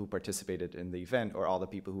the people who participated in the event or all the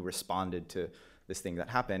people who responded to this thing that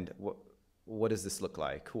happened, what does this look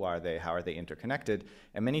like? Who are they? How are they interconnected?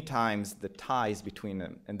 And many times the ties between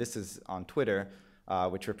them, and this is on Twitter,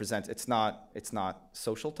 which represents, it's not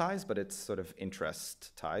social ties, but it's sort of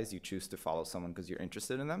interest ties. You choose to follow someone because you're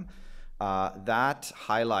interested in them. That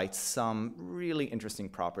highlights some really interesting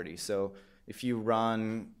properties. So if you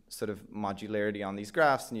run sort of modularity on these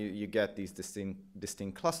graphs and you get these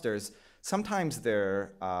distinct clusters, sometimes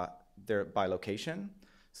they're by location.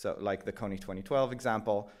 So like the Coney 2012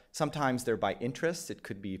 example, sometimes they're by interest. It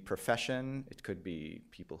could be profession. It could be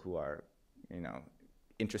people who are,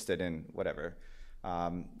 interested in whatever,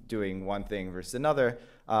 doing one thing versus another.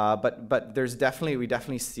 But we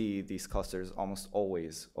definitely see these clusters almost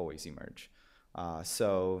always emerge.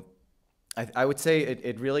 So I would say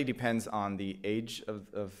it really depends on the age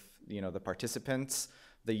of the participants.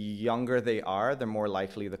 The younger they are, the more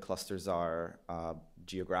likely the clusters are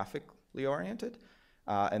geographically oriented.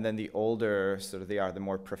 And then the older sort of they are, the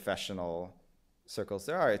more professional circles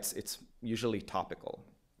there are. It's usually topical.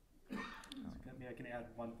 Maybe I can add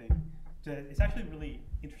one thing. It's actually a really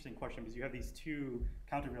interesting question because you have these two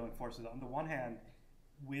countervailing forces. On the one hand,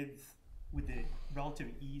 with the relative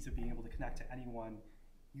ease of being able to connect to anyone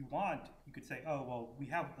you could say, oh, well, we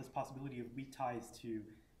have this possibility of weak ties to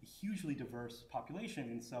a hugely diverse population,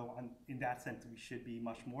 and so in that sense, we should be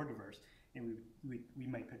much more diverse. And we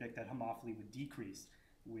might predict that homophily would decrease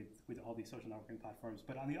with all these social networking platforms.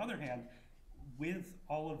 But on the other hand, with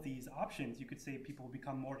all of these options, you could say people will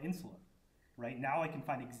become more insular. Right now, I can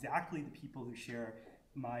find exactly the people who share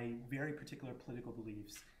my very particular political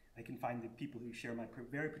beliefs. I can find the people who share my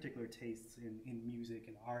very particular tastes in music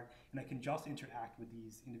and art, and I can just interact with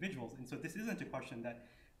these individuals. And so this isn't a question that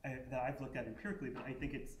I've looked at empirically, but I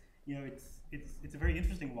think it's a very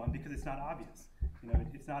interesting one because it's not obvious.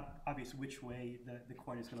 It's not obvious which way the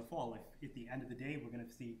coin is going to fall. If at the end of the day we're going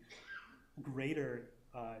to see greater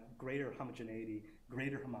homogeneity,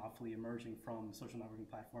 greater homophily emerging from social networking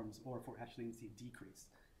platforms, or if we're actually going to see a decrease.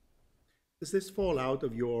 Does this fall out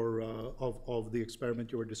of your of the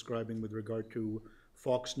experiment you were describing with regard to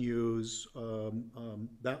Fox News?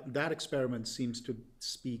 That experiment seems to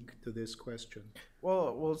speak to this question.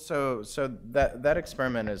 Well, so that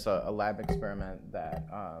experiment is a lab experiment that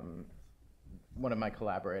one of my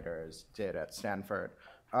collaborators did at Stanford.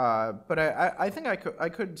 But I think I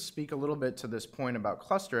could speak a little bit to this point about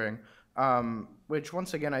clustering, which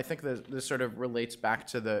once again I think this sort of relates back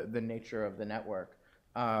to the nature of the network.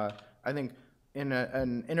 I think in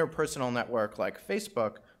an interpersonal network like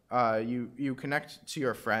Facebook, you connect to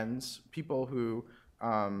your friends, people who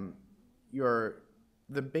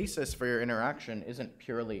the basis for your interaction isn't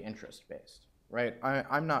purely interest-based, right?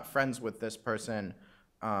 I'm not friends with this person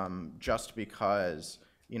just because,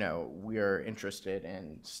 you know, we're interested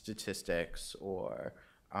in statistics or,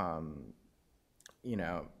 you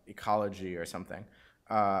know, ecology or something.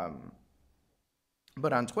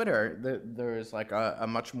 But on Twitter, there's like a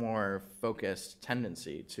much more focused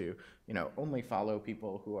tendency to, you know, only follow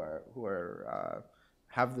people who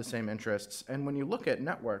have the same interests. And when you look at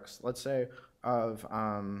networks, let's say of,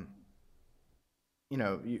 you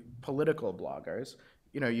know, political bloggers,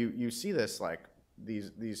 you know, you see this like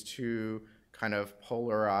these two kind of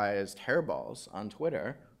polarized hairballs on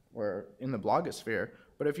Twitter or in the blogosphere.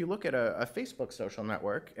 But if you look at a Facebook social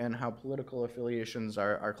network and how political affiliations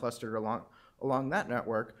are clustered along that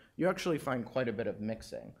network, you actually find quite a bit of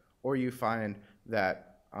mixing. Or you find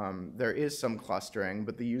that there is some clustering,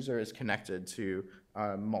 but the user is connected to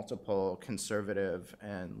multiple conservative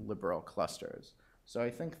and liberal clusters. So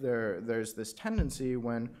I think there's this tendency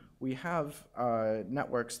when we have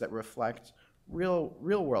networks that reflect real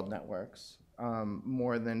world networks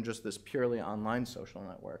more than just this purely online social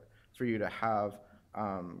network, for you to have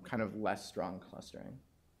kind of less strong clustering.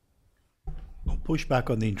 I'll push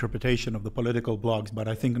back on the interpretation of the political blogs, but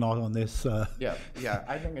I think not on this. Yeah,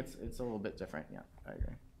 I think it's a little bit different. Yeah, I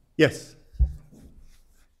agree. Yes.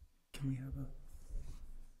 Can we have a...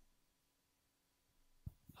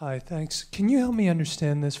 Hi, thanks. Can you help me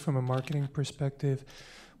understand this from a marketing perspective?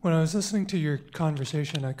 When I was listening to your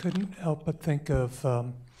conversation, I couldn't help but think of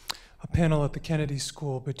a panel at the Kennedy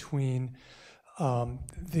School between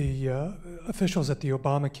the officials at the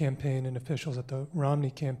Obama campaign and officials at the Romney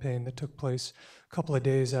campaign that took place a couple of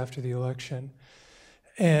days after the election.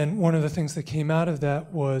 And one of the things that came out of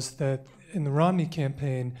that was that in the Romney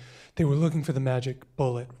campaign, they were looking for the magic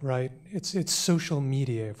bullet, right? It's social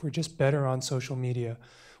media. If we're just better on social media,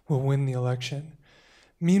 we'll win the election.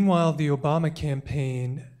 Meanwhile, the Obama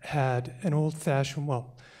campaign had an old-fashioned,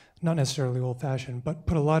 well, not necessarily old-fashioned, but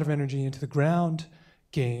put a lot of energy into the ground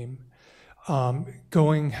game,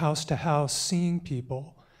 going house to house, seeing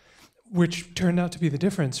people, which turned out to be the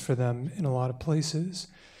difference for them in a lot of places.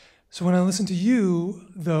 So when I listen to you,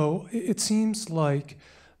 though, it seems like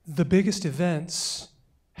the biggest events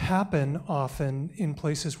happen often in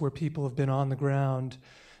places where people have been on the ground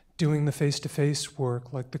doing the face-to-face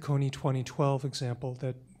work, like the Coney 2012 example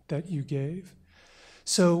that you gave.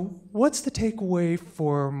 So what's the takeaway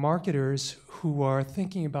for marketers who are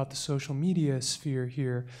thinking about the social media sphere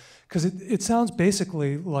here? Because it sounds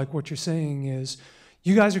basically like what you're saying is,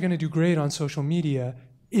 you guys are going to do great on social media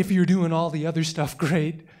if you're doing all the other stuff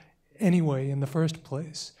great anyway in the first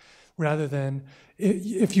place, rather than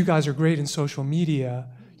if you guys are great in social media,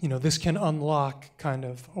 you know, this can unlock kind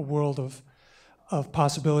of a world of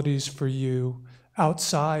possibilities for you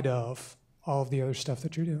outside of all of the other stuff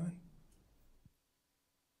that you're doing.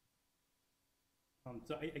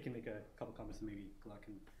 So I can make a couple comments and maybe Gilad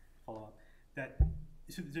can follow up.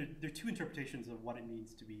 So there are two interpretations of what it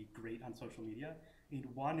means to be great on social media. I mean,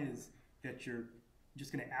 one is that you're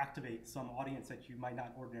just going to activate some audience that you might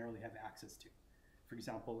not ordinarily have access to. For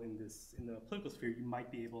example, in the political sphere, you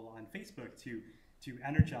might be able on Facebook to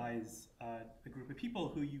energize a group of people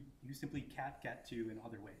who you simply can't get to in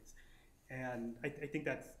other ways. And I think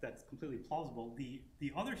that's completely plausible.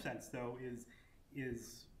 The other sense, though,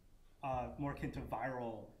 is more akin to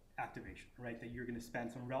viral activation, right? That you're going to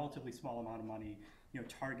spend some relatively small amount of money, you know,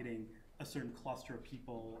 targeting a certain cluster of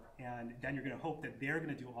people, and then you're going to hope that they're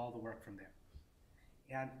going to do all the work from there.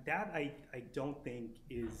 And that I don't think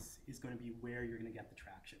is going to be where you're going to get the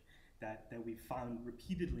traction that we've found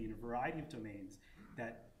repeatedly in a variety of domains,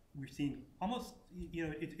 that we're seeing almost, you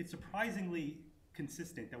know, it's surprisingly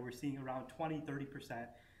consistent that we're seeing around 20–30%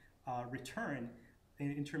 return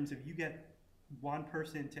in terms of you get one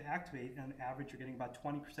person to activate, and on average you're getting about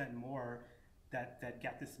 20% more that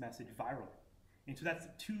get this message viral. And so that's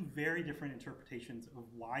two very different interpretations of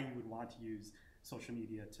why you would want to use social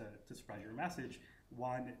media to spread your message.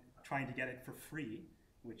 One, trying to get it for free,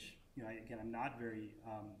 which, you know, again, I'm not very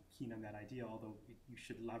keen on that idea, although you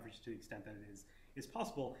should leverage to the extent that it is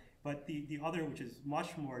possible. But the other, which is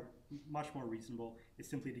much more reasonable, is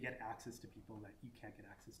simply to get access to people that you can't get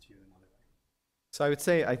access to in another way. So I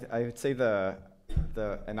would say the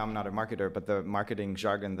and I'm not a marketer, but the marketing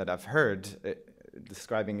jargon that I've heard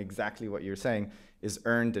describing exactly what you're saying is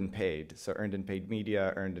earned and paid. So earned and paid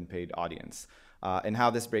media, earned and paid audience. And how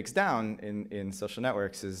this breaks down in social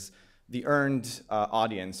networks is the earned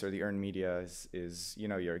audience or the earned media is you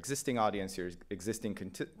know, your existing audience, your existing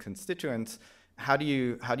constituents, how do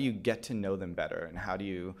you get to know them better, and how do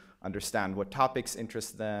you understand what topics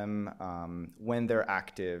interest them, when they're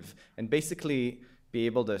active, and basically be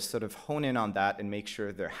able to sort of hone in on that and make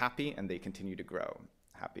sure they're happy and they continue to grow,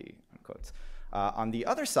 happy, unquote. On the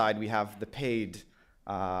other side, we have the paid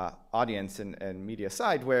audience and media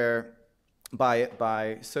side, where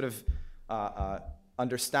by sort of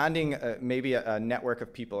understanding maybe a network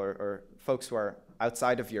of people or folks who are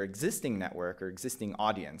outside of your existing network or existing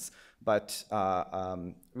audience, but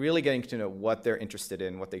really getting to know what they're interested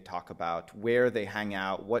in, what they talk about, where they hang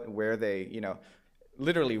out, where they,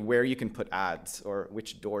 literally where you can put ads or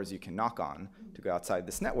which doors you can knock on to go outside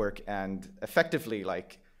this network, and effectively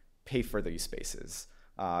like pay for these spaces.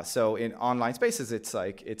 So in online spaces, it's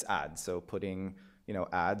ads. So putting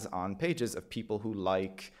ads on pages of people who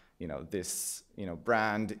like this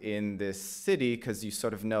brand in this city, because you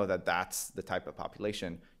sort of know that that's the type of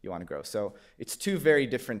population you want to grow. So it's two very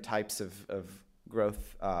different types of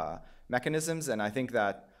growth mechanisms, and I think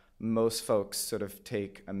that most folks sort of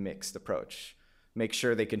take a mixed approach. Make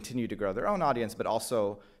sure they continue to grow their own audience, but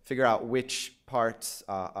also figure out which parts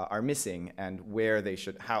are missing and where they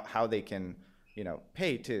should, how they can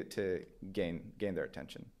pay to gain their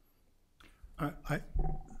attention. Yeah,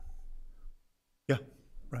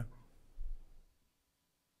 right.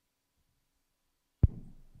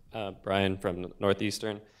 Brian from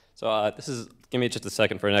Northeastern. So give me just a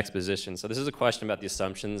second for an exposition. So this is a question about the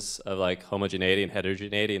assumptions of like homogeneity and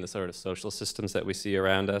heterogeneity in the sort of social systems that we see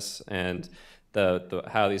around us, and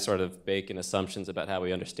how these sort of bake in assumptions about how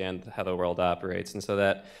we understand how the world operates. And so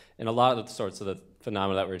that in a lot of the sorts of the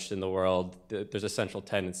phenomena that we're interested in the world, there's a central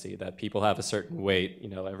tendency that people have a certain weight.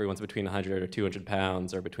 Everyone's between 100 or 200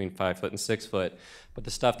 pounds, or between 5 foot and 6 foot. But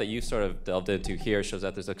the stuff that you sort of delved into here shows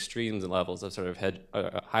that there's extremes and levels of sort of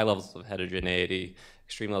high levels of heterogeneity,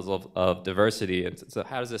 extreme levels of diversity. And so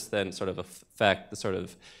how does this then sort of affect the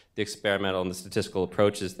experimental and the statistical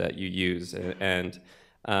approaches that you use, and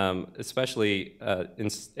especially in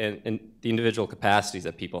the individual capacities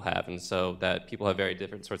that people have, and so that people have very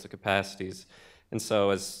different sorts of capacities. And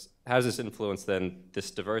so how does this influence then,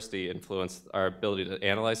 this diversity influence our ability to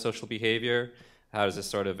analyze social behavior? How does this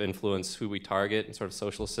sort of influence who we target in sort of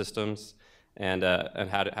social systems? And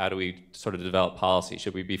how do we sort of develop policy?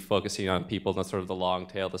 Should we be focusing on people in the sort of the long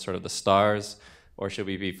tail, the sort of the stars? Or should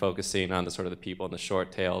we be focusing on the sort of the people in the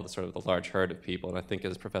short tail, the sort of the large herd of people? And I think,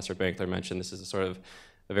 as Professor Benkler mentioned, this is a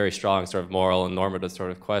very strong sort of moral and normative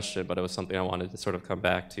sort of question, but it was something I wanted to sort of come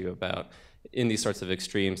back to about in these sorts of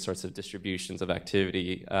extreme sorts of distributions of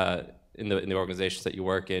activity in the organizations that you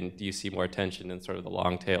work in. Do you see more attention in sort of the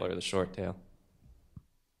long tail or the short tail?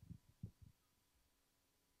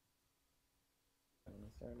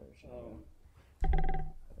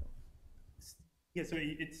 Yeah, so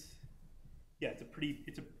it's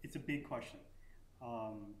a big question.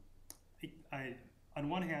 On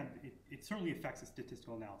one hand, it certainly affects the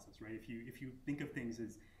statistical analysis, right? If you think of things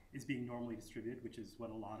as being normally distributed, which is what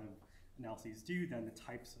a lot of analyses do, then the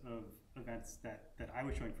types of events that I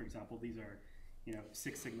was showing, for example, these are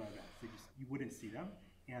Six Sigma events. You wouldn't see them,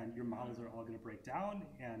 and your models are all going to break down,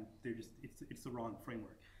 and it's the wrong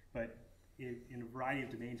framework. But in a variety of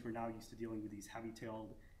domains, we're now used to dealing with these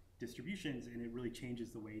heavy-tailed distributions, and it really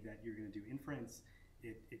changes the way that you're going to do inference.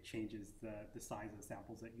 It changes the size of the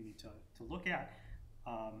samples that you need to look at.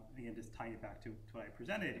 Again, just tying it back to what I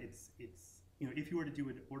presented, it's if you were to do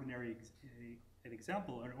an ordinary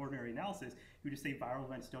example or an ordinary analysis, you would just say viral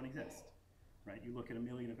events don't exist, right? You look at 1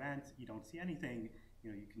 million events, you don't see anything.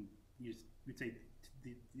 You'd say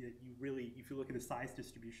if you look at the size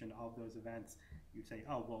distribution of those events, you'd say,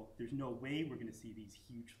 oh well, there's no way we're going to see these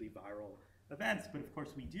hugely viral events, but of course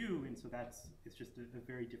we do, and so it's just a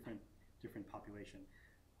very different population.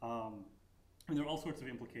 And there are all sorts of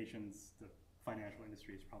implications. The financial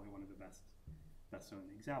industry is probably one of the best known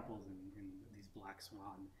examples in these black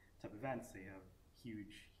swan type events. They have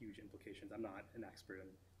huge implications. I'm not an expert in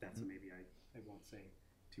that, so maybe I won't say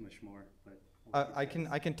too much more. But I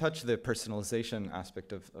can touch the personalization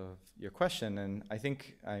aspect of your question, and I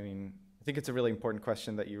think it's a really important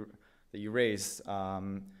question that you raise.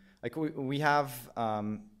 Like we have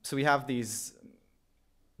these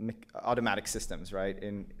automatic systems, right,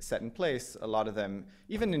 set in place. A lot of them,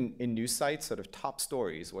 even in news sites, sort of top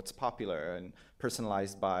stories, what's popular and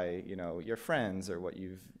personalized by your friends or what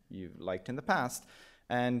you've liked in the past.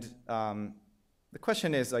 And the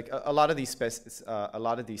question is, like, a lot of these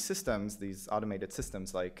systems, these automated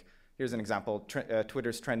systems, like here's an example: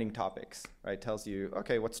 Twitter's trending topics, right, tells you,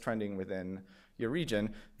 okay, what's trending within your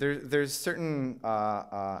region. There's certain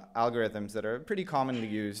algorithms that are pretty commonly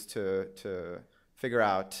used to figure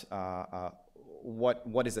out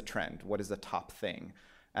what is a trend? What is the top thing?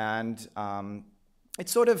 And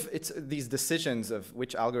it's these decisions of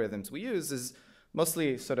which algorithms we use is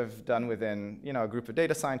mostly sort of done within, you know, a group of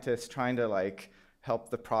data scientists trying to like help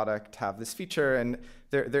the product have this feature, and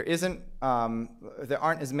there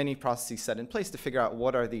aren't as many processes set in place to figure out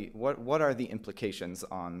what are the implications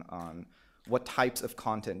on what types of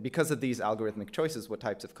content, because of these algorithmic choices, what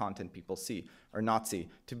types of content people see or not see.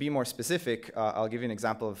 To be more specific, I'll give you an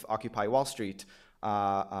example of Occupy Wall Street.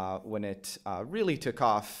 When it really took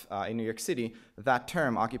off in New York City, that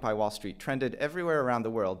term, Occupy Wall Street, trended everywhere around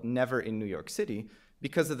the world, never in New York City,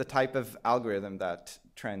 because of the type of algorithm that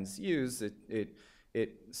trends use.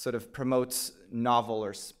 It sort of promotes novel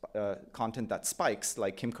or content that spikes,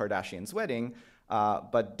 like Kim Kardashian's wedding,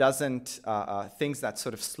 but doesn't, things that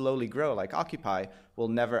sort of slowly grow, like Occupy, will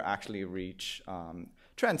never actually reach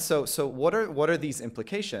trends. So what are these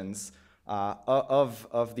implications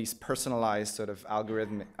of these personalized sort of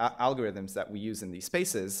algorithms that we use in these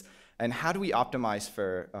spaces, and how do we optimize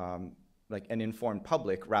for like an informed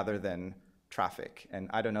public rather than traffic? And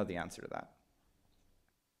I don't know the answer to that.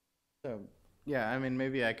 So yeah, I mean,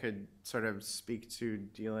 maybe I could sort of speak to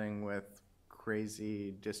dealing with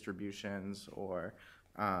crazy distributions, or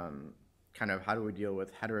kind of how do we deal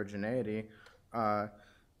with heterogeneity.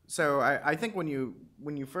 So I think when you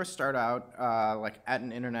first start out like at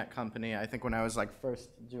an internet company, I think when I was like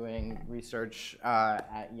first doing research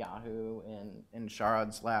at Yahoo in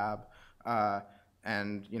Sharad's lab,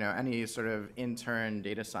 and you know, any sort of intern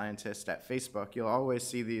data scientist at Facebook, you'll always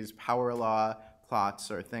see these power law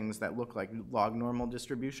plots or things that look like log normal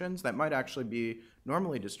distributions that might actually be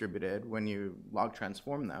normally distributed when you log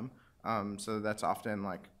transform them. So that's often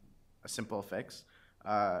like a simple fix,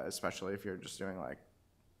 especially if you're just doing like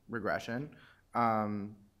regression. But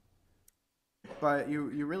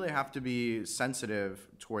you really have to be sensitive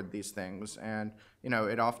toward these things, and you know,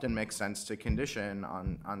 it often makes sense to condition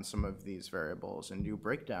on some of these variables and do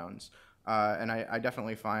breakdowns. And I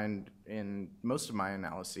definitely find in most of my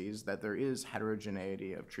analyses that there is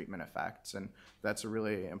heterogeneity of treatment effects, and that's a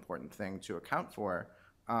really important thing to account for.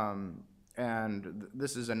 And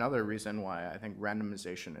this is another reason why I think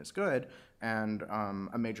randomization is good, and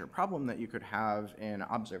a major problem that you could have in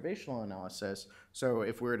observational analysis. So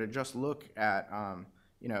if we were to just look at,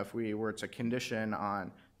 you know, if we were to condition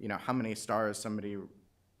on, you know, how many stars somebody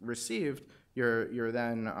received, you're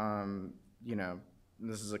then, you know,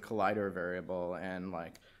 this is a collider variable, and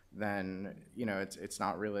like then, you know, it's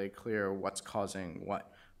not really clear what's causing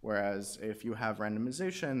what. Whereas if you have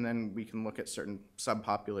randomization, then we can look at certain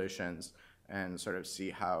subpopulations and sort of see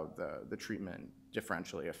how the treatment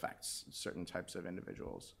differentially affects certain types of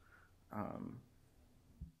individuals.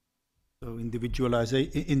 So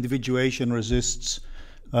individuation resists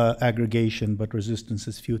aggregation, but resistance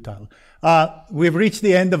is futile. We've reached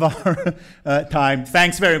the end of our time.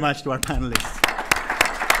 Thanks very much to our panelists.